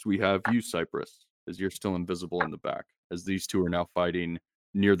next we have you, Cypress, as you're still invisible in the back, as these two are now fighting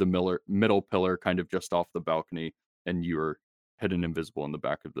near the middle pillar, kind of just off the balcony, and you are hidden invisible in the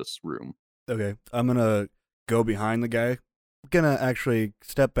back of this room. Okay, I'm gonna go behind the guy. I'm gonna actually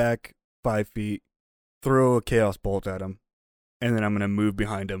step back 5 feet, throw a chaos bolt at him, and then I'm gonna move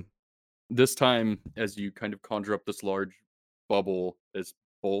behind him. This time, as you kind of conjure up this large bubble, this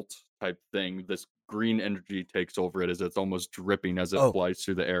bolt type thing, this green energy takes over it as it's almost dripping as it flies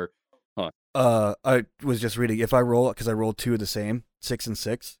through the air. I was just reading. If I roll, because I rolled two of the same, 6 and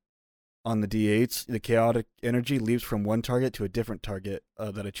 6, on the d8s, the chaotic energy leaps from one target to a different target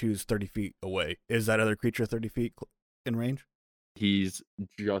that I choose 30 feet away. Is that other creature 30 feet in range? He's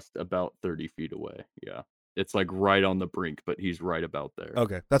just about 30 feet away. Yeah. It's like right on the brink, but he's right about there.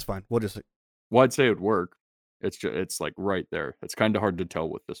 Okay, that's fine. We'll just. Well, I'd say it would work. It's like right there. It's kind of hard to tell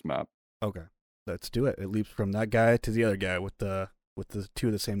with this map. Okay, let's do it. It leaps from that guy to the other guy with the two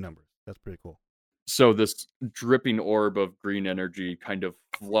of the same numbers. That's pretty cool. So this dripping orb of green energy kind of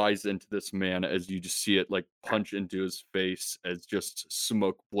flies into this man as you just see it like punch into his face as just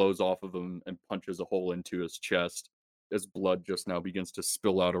smoke blows off of him and punches a hole into his chest. As blood just now begins to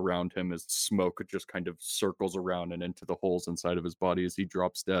spill out around him as smoke just kind of circles around and into the holes inside of his body as he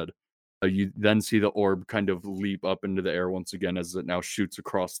drops dead. You then see the orb kind of leap up into the air once again as it now shoots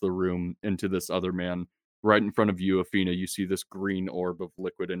across the room into this other man. Right in front of you, Athena, you see this green orb of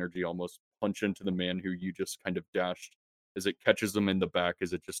liquid energy almost punch into the man who you just kind of dashed as it catches him in the back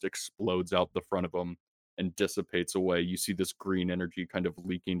as it just explodes out the front of him and dissipates away. You see this green energy kind of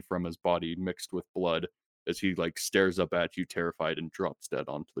leaking from his body mixed with blood as he like stares up at you terrified and drops dead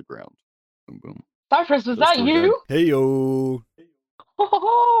onto the ground. Boom, boom. Cypress, was that you? Hey, yo.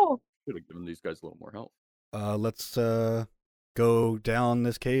 Oh, Should have given these guys a little more help. Let's go down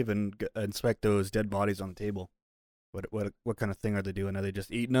this cave and inspect those dead bodies on the table. What kind of thing are they doing? Are they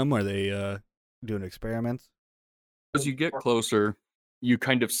just eating them? Are they doing experiments? As you get closer, you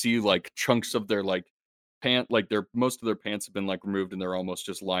kind of see like chunks of their like most of their pants have been like removed and they're almost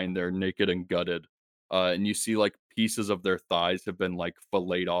just lying there naked and gutted. And you see like pieces of their thighs have been like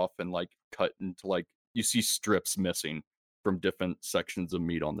filleted off and like cut into like you see strips missing from different sections of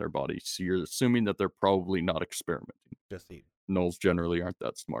meat on their body. So you're assuming that they're probably not experimenting. Just eating. Gnolls generally aren't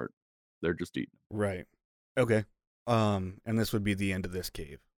that smart. They're just eating. Right. Okay. And this would be the end of this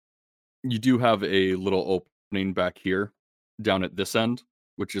cave. You do have a little opening back here, down at this end,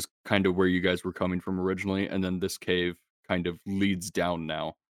 which is kind of where you guys were coming from originally, and then this cave kind of leads down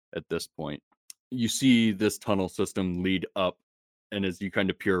now at this point. You see this tunnel system lead up, and as you kind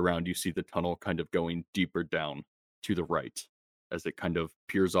of peer around, you see the tunnel kind of going deeper down to the right as it kind of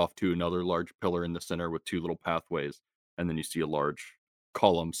peers off to another large pillar in the center with two little pathways, and then you see a large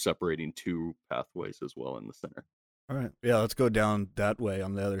column separating two pathways as well in the center. All right. Yeah, let's go down that way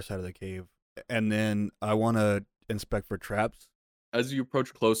on the other side of the cave. And then I want to inspect for traps. As you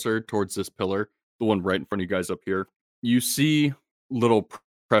approach closer towards this pillar, the one right in front of you guys up here, you see little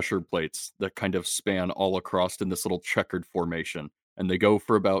pressure plates that kind of span all across in this little checkered formation. And they go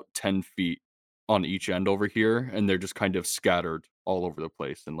for about 10 feet on each end over here. And they're just kind of scattered all over the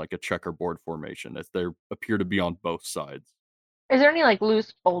place in like a checkerboard formation as they appear to be on both sides. is there any like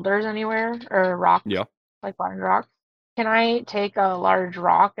loose boulders anywhere or rocks? Yeah. Like large rocks? Can I take a large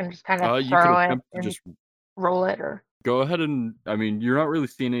rock and just kind of You can throw it attempt to and just roll it, or go ahead and, I mean, you're not really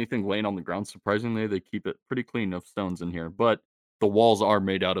seeing anything laying on the ground. Surprisingly, they keep it pretty clean of stones in here, but the walls are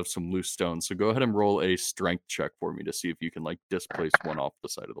made out of some loose stones. So go ahead and roll a strength check for me to see if you can like displace one off the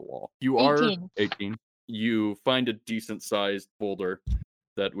side of the wall. You are 18. You find a decent sized boulder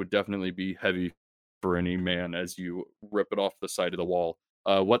that would definitely be heavy for any man as you rip it off the side of the wall.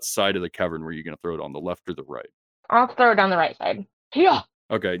 What side of the cavern were you going to throw it on, the left or the right? I'll throw it down the right side. Yeah.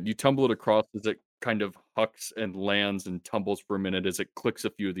 Okay, you tumble it across as it kind of hucks and lands and tumbles for a minute as it clicks a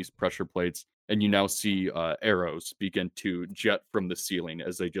few of these pressure plates, and you now see arrows begin to jet from the ceiling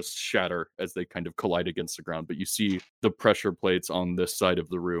as they just shatter as they kind of collide against the ground. But you see the pressure plates on this side of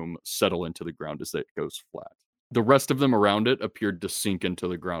the room settle into the ground as it goes flat. The rest of them around it appeared to sink into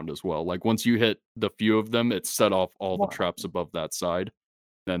the ground as well. Like once you hit the few of them, it set off all the Wow. traps above that side.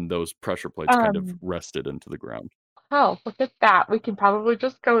 Then those pressure plates kind of Um, rested into the ground. oh, look at that. We can probably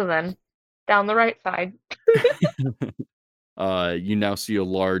just go then. Down the right side. You now see a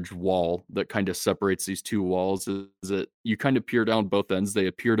large wall that kind of separates these two walls. Is it you kind of peer down both ends? They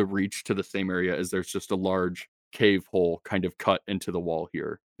appear to reach to the same area as there's just a large cave hole kind of cut into the wall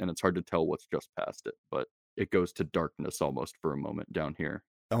here, and it's hard to tell what's just past it, but it goes to darkness almost for a moment down here.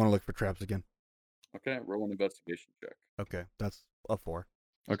 I want to look for traps again. Okay, roll an investigation check. Okay, that's a 4.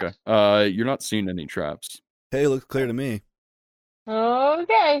 Okay. You're not seeing any traps. Hey, looks clear to me.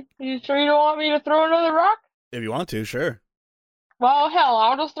 Okay. You sure you don't want me to throw another rock? If you want to, sure. Well, hell,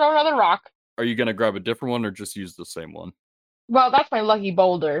 I'll just throw another rock. Are you gonna grab a different one or just use the same one? Well, that's my lucky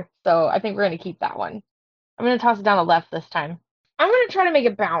boulder, so I think we're gonna keep that one. I'm gonna toss it down the left this time. I'm gonna try to make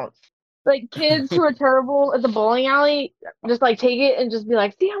it bounce. Like kids who are terrible at the bowling alley, just like take it and just be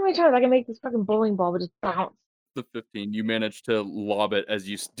like, see how many times I can make this fucking bowling ball, but just bounce. The 15, you manage to lob it as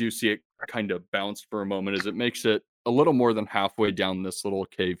you do see it kind of bounce for a moment as it makes it a little more than halfway down this little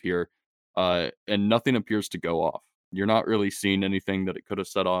cave here, and nothing appears to go off. You're not really seeing anything that it could have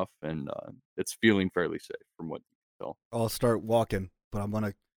set off, and it's feeling fairly safe from what you can tell. I'll start walking, but I'm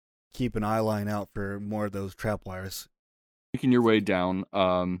gonna keep an eye line out for more of those trap wires. Making your way down,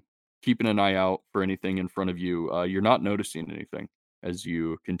 keeping an eye out for anything in front of you. You're not noticing anything as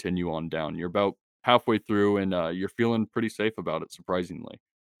you continue on down. You're about halfway through, and you're feeling pretty safe about it, surprisingly.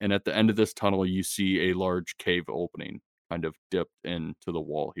 And at the end of this tunnel, you see a large cave opening, kind of dipped into the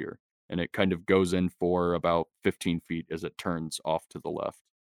wall here. And it kind of goes in for about 15 feet as it turns off to the left.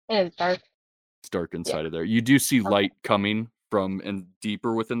 And it's dark. It's dark inside of there. You do see Okay. light coming from and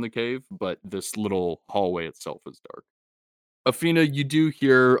deeper within the cave, but this little hallway itself is dark. Afina, you do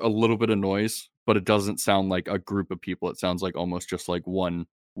hear a little bit of noise, but it doesn't sound like a group of people. It sounds like almost just like one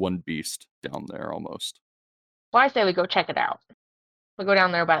beast down there almost. Well, I say we go check it out. We'll go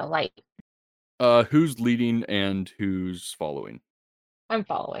down there by the light. Who's leading and who's following? I'm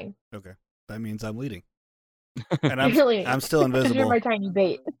following. Okay, that means I'm leading, and I'm still You're invisible. my tiny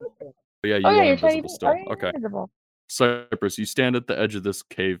bait. Yeah, you Oh yeah, are you're tiny invisible bait. still. Oh, yeah, you're Okay. invisible. Cypress, you stand at the edge of this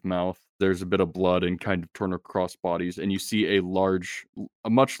cave mouth. There's a bit of blood and kind of torn across bodies, and you see a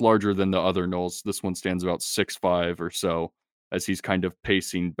much larger than the other gnolls. This one stands about 6'5" or so, as he's kind of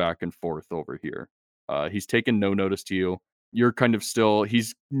pacing back and forth over here. He's taken no notice to you. You're kind of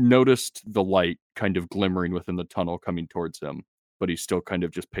he's noticed the light kind of glimmering within the tunnel coming towards him, but he's still kind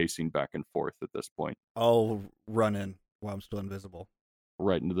of just pacing back and forth at this point. I'll run in while I'm still invisible.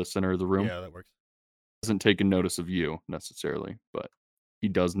 Right into the center of the room? Yeah, that works. Hasn't taken notice of you necessarily, but he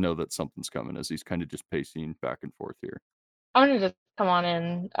does know that something's coming as he's kind of just pacing back and forth here. I'm gonna just come on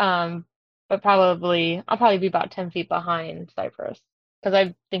in, but I'll probably be about 10 feet behind Cypress because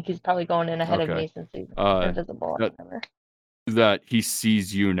I think he's probably going in ahead of me since he's invisible. That he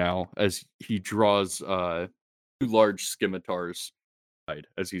sees you now as he draws 2 large scimitars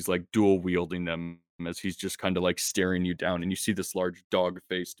as he's like dual wielding them, as he's just kind of like staring you down, and you see this large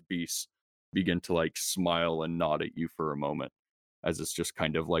dog-faced beast begin to like smile and nod at you for a moment as it's just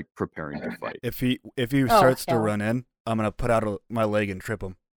kind of like preparing to fight. If he starts to run in, I'm gonna put out my leg and trip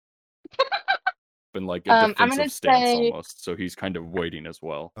him. In like a defensive stance almost, so he's kind of waiting as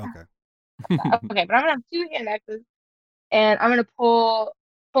well. Okay. Okay, but I'm gonna have 2 hand axes, and I'm gonna pull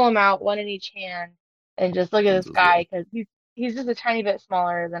him out, one in each hand, and just look at this guy because he's just a tiny bit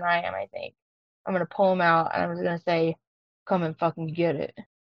smaller than I am. I think I'm gonna pull him out, and I'm just gonna say, "Come and fucking get it."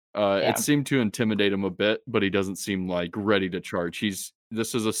 It seemed to intimidate him a bit, but he doesn't seem like ready to charge.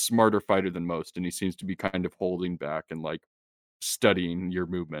 This is a smarter fighter than most, and he seems to be kind of holding back and like studying your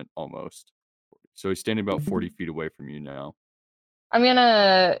movement almost. So he's standing about 40 feet away from you now. I'm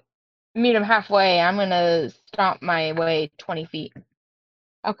gonna meet him halfway. I'm gonna stomp my way 20 feet.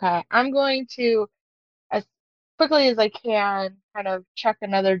 Okay, I'm going to, as quickly as I can, kind of chuck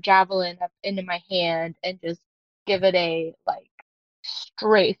another javelin up into my hand and just give it a like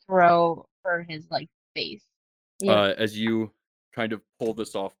straight throw for his like face. Yeah. As you kind of pull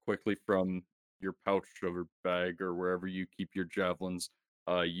this off quickly from your pouch or bag or wherever you keep your javelins,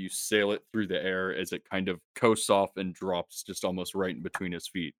 you sail it through the air as it kind of coasts off and drops just almost right in between his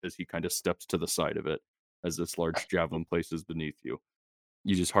feet as he kind of steps to the side of it as this large javelin places beneath you.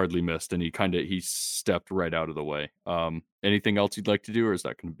 You just hardly missed, and he stepped right out of the way. Anything else you'd like to do, or is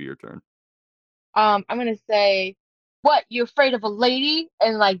that going to be your turn? I'm gonna say, "What, you afraid of a lady?"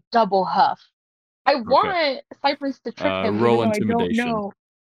 and like double huff. I want Cypress to trick him. Roll intimidation. I don't know.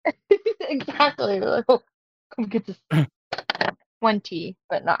 Exactly. Like, oh, come get this. 20,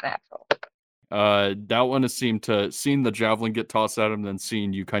 but not natural. That one has seemed to seeing the javelin get tossed at him, then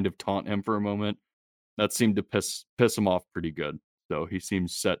seeing you kind of taunt him for a moment. That seemed to piss him off pretty good. So he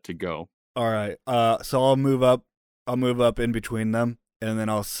seems set to go. All right. So I'll move up. I'll move up in between them, and then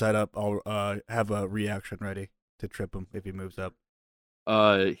I'll set up. I'll have a reaction ready to trip him if he moves up.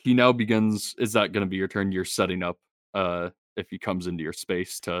 He now begins. Is that going to be your turn? You're setting up. If he comes into your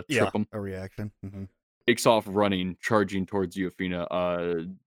space to trip him. A reaction. Mm-hmm. Takes off running, charging towards you, Athena.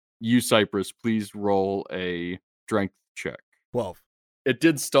 You, Cypress, please roll a strength check. 12. It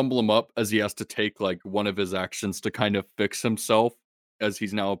did stumble him up as he has to take like one of his actions to kind of fix himself as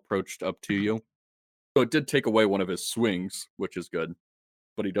he's now approached up to you. So it did take away one of his swings, which is good,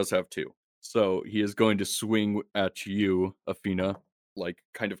 but he does have two. So he is going to swing at you, Athena, like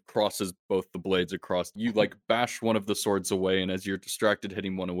kind of crosses both the blades across. You like bash one of the swords away, and as you're distracted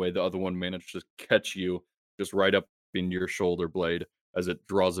hitting one away, the other one managed to catch you just right up in your shoulder blade as it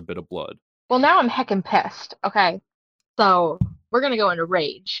draws a bit of blood. Well, now I'm heckin' pissed. Okay, so we're gonna go into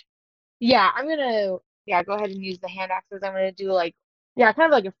rage. Yeah, I'm gonna go ahead and use the hand axes. I'm gonna do like kind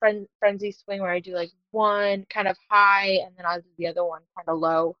of like a frenzy swing where I do like one kind of high and then I'll do the other one kind of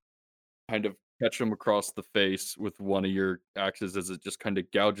low. Kind of catch him across the face with one of your axes as it just kind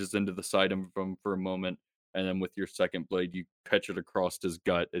of gouges into the side of him for a moment, and then with your second blade you catch it across his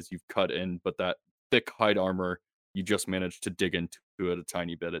gut as you've cut in, but that thick hide armor, you just managed to dig into it a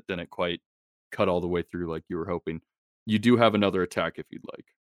tiny bit. It didn't quite cut all the way through like you were hoping. You do have another attack if you'd like.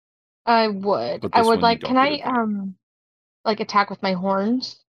 I would. But I this would one you like, don't can get I advantage. like attack with my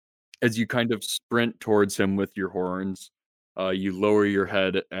horns? As you kind of sprint towards him with your horns, you lower your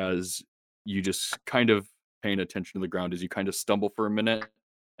head as you just kind of paying attention to the ground as you kind of stumble for a minute,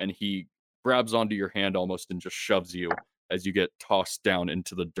 and he grabs onto your hand almost and just shoves you as you get tossed down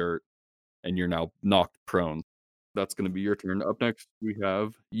into the dirt, and you're now knocked prone. That's going to be your turn. Up next, we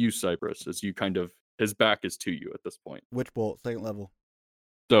have you, Cypress, as you kind of, his back is to you at this point. Witch bolt, second level.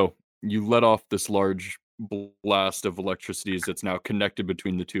 So you let off this large blast of electricity as it's now connected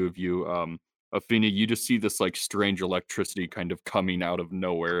between the two of you. Athena, you just see this like strange electricity kind of coming out of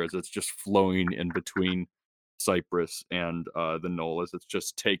nowhere as it's just flowing in between Cypress and the knoll, as it's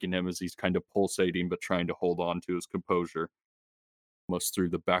just taking him as he's kind of pulsating but trying to hold on to his composure. Almost through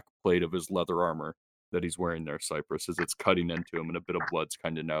the back plate of his leather armor that he's wearing there, Cypress, as it's cutting into him and a bit of blood's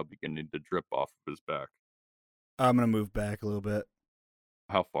kind of now beginning to drip off of his back. I'm going to move back a little bit.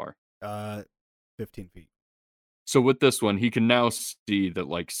 How far? 15 feet. So with this one, he can now see that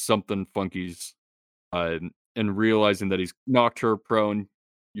like something funky's, and realizing that he's knocked her prone,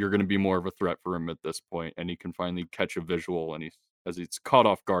 you're going to be more of a threat for him at this point, and he can finally catch a visual, and he's caught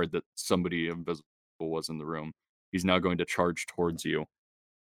off guard that somebody invisible was in the room. He's now going to charge towards you.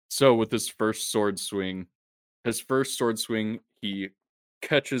 So with his first sword swing, he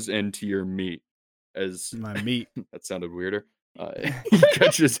catches into your meat as My meat. that sounded weirder. He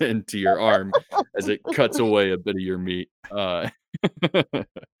catches into your arm as it cuts away a bit of your meat.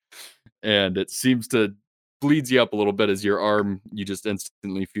 And it seems to bleeds you up a little bit as your arm, you just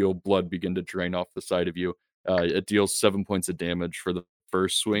instantly feel blood begin to drain off the side of you. It deals 7 points of damage for the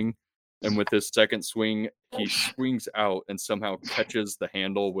first swing. And with his second swing, he swings out and somehow catches the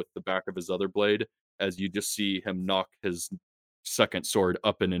handle with the back of his other blade as you just see him knock his second sword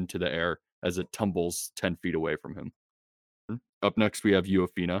up and into the air as it tumbles 10 feet away from him. Up next, we have you,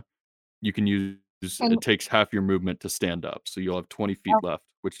 Athena. You can use, it takes half your movement to stand up, so you'll have 20 feet left,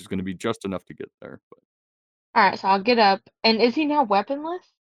 which is going to be just enough to get there. But All right, so I'll get up. And is he now weaponless?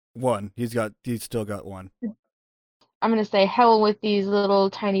 One. He's still got one. I'm gonna say hell with these little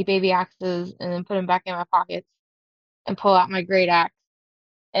tiny baby axes and then put them back in my pockets and pull out my great axe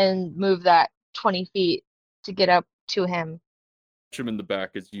and move that 20 feet to get up to him. catch him in the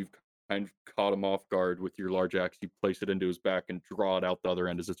back as you've kind of caught him off guard with your large axe. You place it into his back and draw it out the other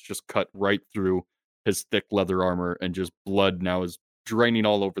end as it's just cut right through his thick leather armor, and just blood now is draining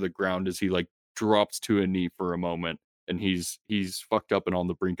all over the ground as he like drops to a knee for a moment, and he's fucked up and on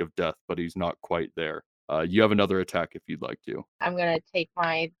the brink of death, but he's not quite there. You have another attack if you'd like to. I'm gonna take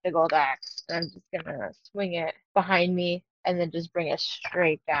my big old axe and I'm just gonna swing it behind me and then just bring it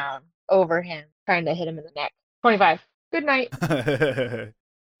straight down over him, trying to hit him in the neck. 25. Good night.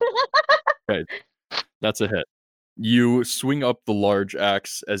 Okay, that's a hit. You swing up the large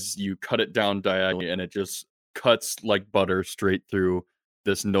axe as you cut it down diagonally, and it just cuts like butter straight through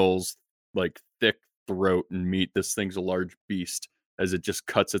this knoll's like thick throat and meat. This thing's a large beast as it just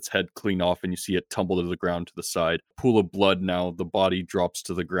cuts its head clean off, and you see it tumble to the ground to the side. Pool of blood now, the body drops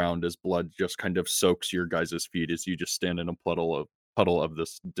to the ground as blood just kind of soaks your guys' feet as you just stand in a puddle of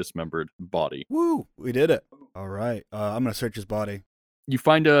this dismembered body. Woo! We did it. All right. I'm gonna search his body. You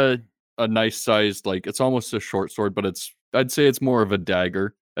find a a nice sized, like, it's almost a short sword, but I'd say it's more of a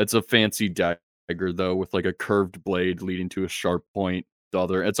dagger. It's a fancy dagger, though, with like a curved blade leading to a sharp point.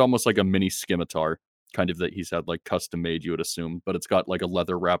 It's almost like a mini scimitar, kind of, that he's had like custom made, you would assume, but it's got like a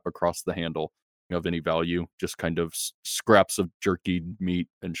leather wrap across the handle. Of any value, just kind of scraps of jerky meat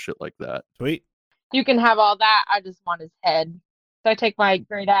and shit like that. Sweet. You can have all that. I just want his head. So I take my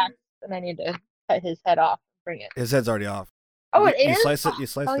great axe and I need to cut his head off and bring it. His head's already off. Oh, you, it you is? slice it. You Oh,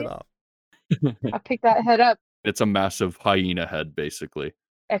 slice hell it yeah. off. I pick that head up. It's a massive hyena head, basically.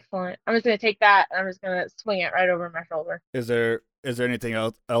 Excellent. I'm just gonna take that and I'm just gonna swing it right over my shoulder. Is there anything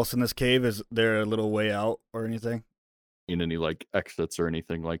else in this cave? Is there a little way out or anything? In any like exits or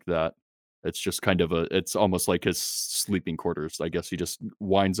anything like that. It's just kind of it's almost like his sleeping quarters. I guess he just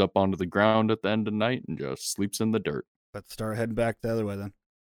winds up onto the ground at the end of the night and just sleeps in the dirt. Let's start heading back the other way then.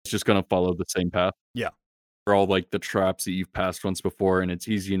 It's just going to follow the same path. Yeah. For all like the traps that you've passed once before, and it's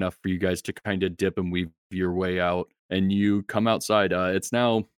easy enough for you guys to kind of dip and weave your way out. And you come outside. It's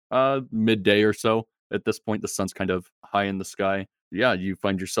now midday or so. At this point, the sun's kind of high in the sky. Yeah, you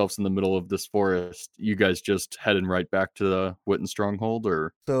find yourselves in the middle of this forest. You guys just heading right back to the Witten Stronghold,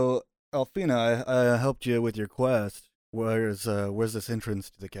 or? So, Alfina, I helped you with your quest. Where's this entrance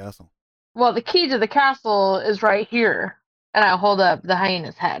to the castle? Well, the key to the castle is right here, and I hold up the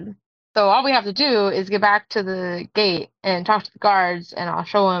hyena's head. So all we have to do is get back to the gate and talk to the guards, and I'll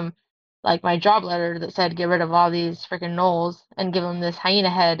show them like my job letter that said get rid of all these freaking gnolls and give them this hyena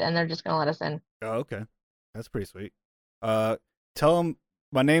head, and they're just gonna let us in. Oh, okay, that's pretty sweet. Tell them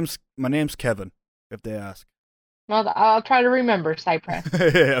my name's Kevin if they ask. Well, I'll try to remember, Cypress.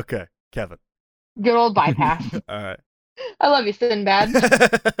 Okay, Kevin. Good old bypass. All right. I love you, Sinbad.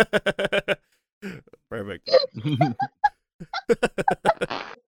 Perfect.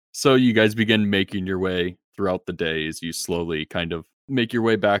 So you guys begin making your way throughout the day as you slowly kind of make your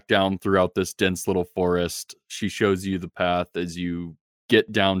way back down throughout this dense little forest. She shows you the path as you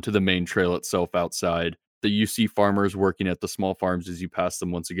get down to the main trail itself outside. That you see farmers working at the small farms as you pass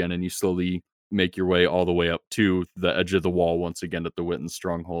them once again, and you slowly make your way all the way up to the edge of the wall once again at the Witten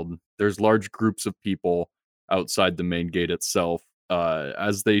Stronghold. There's large groups of people outside the main gate itself.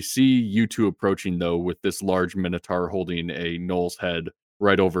 As they see you two approaching, though, with this large minotaur holding a gnoll's head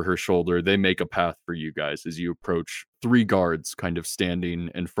right over her shoulder, they make a path for you guys as you approach. 3 guards kind of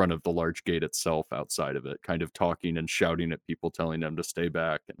standing in front of the large gate itself outside of it, kind of talking and shouting at people, telling them to stay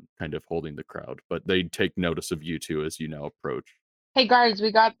back and kind of holding the crowd. But they take notice of you two as you now approach. Hey guards,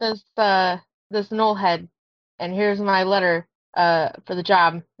 we got this gnoll head, and here's my letter for the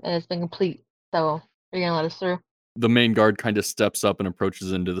job, and it's been complete. So are you gonna let us through? The main guard kind of steps up and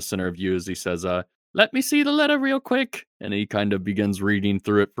approaches into the center of you as he says, let me see the letter real quick. And he kind of begins reading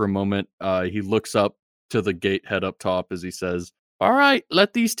through it for a moment. He looks up to the gate head up top as he says, all right,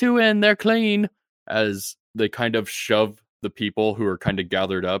 let these 2 in. They're clean. As they kind of shove the people who are kind of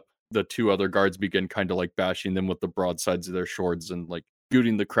gathered up, the 2 other guards begin kind of like bashing them with the broadsides of their swords and like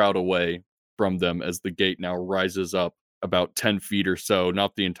scooting the crowd away from them as the gate now rises up about 10 feet or so,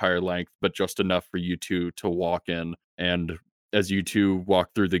 not the entire length, but just enough for you two to walk in. And as you two walk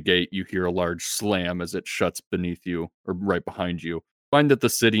through the gate, you hear a large slam as it shuts beneath you or right behind you. Find that the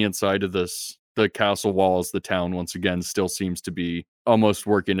city inside of the castle walls, the town once again still seems to be almost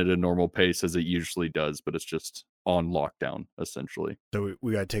working at a normal pace as it usually does, but it's just on lockdown essentially. So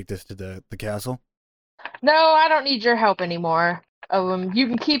we gotta take this to the castle? No, I don't need your help anymore. You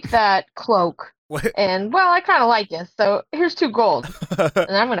can keep that cloak. What? And well, I kind of like it, so here's 2 gold.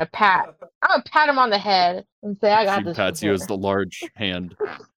 And I'm gonna pat him on the head and say, "I got She this." pats you as the large hand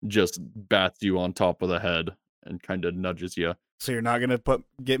just bats you on top of the head and kind of nudges you. So you're not gonna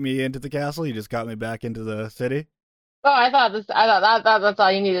get me into the castle? You just got me back into the city? Oh, I thought that's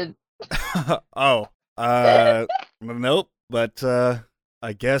all you needed. Oh, nope. But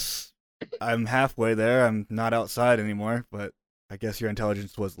I guess I'm halfway there. I'm not outside anymore, but I guess your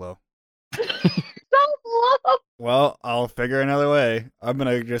intelligence was low. So low. Well, I'll figure another way. I'm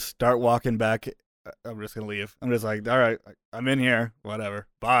gonna just start walking back. I'm just gonna leave. I'm just like, all right, I'm in here. Whatever.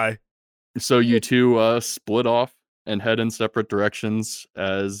 Bye. So you two split off and head in separate directions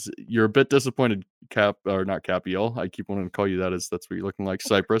as you're a bit disappointed, not Capiel. I keep wanting to call you that as that's what you're looking like,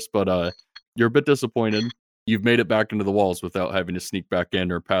 Cypress. But you're a bit disappointed. You've made it back into the walls without having to sneak back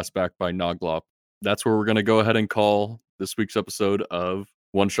in or pass back by Noglop. That's where we're going to go ahead and call this week's episode of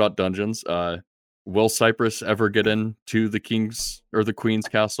One Shot Dungeons. Will Cypress ever get into the king's or the queen's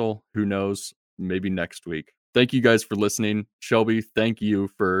castle? Who knows? Maybe next week. Thank you guys for listening. Shelby, thank you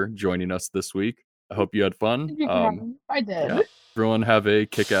for joining us this week. I hope you had fun. I did. Yeah. Everyone have a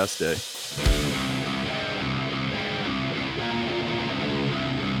kick-ass day.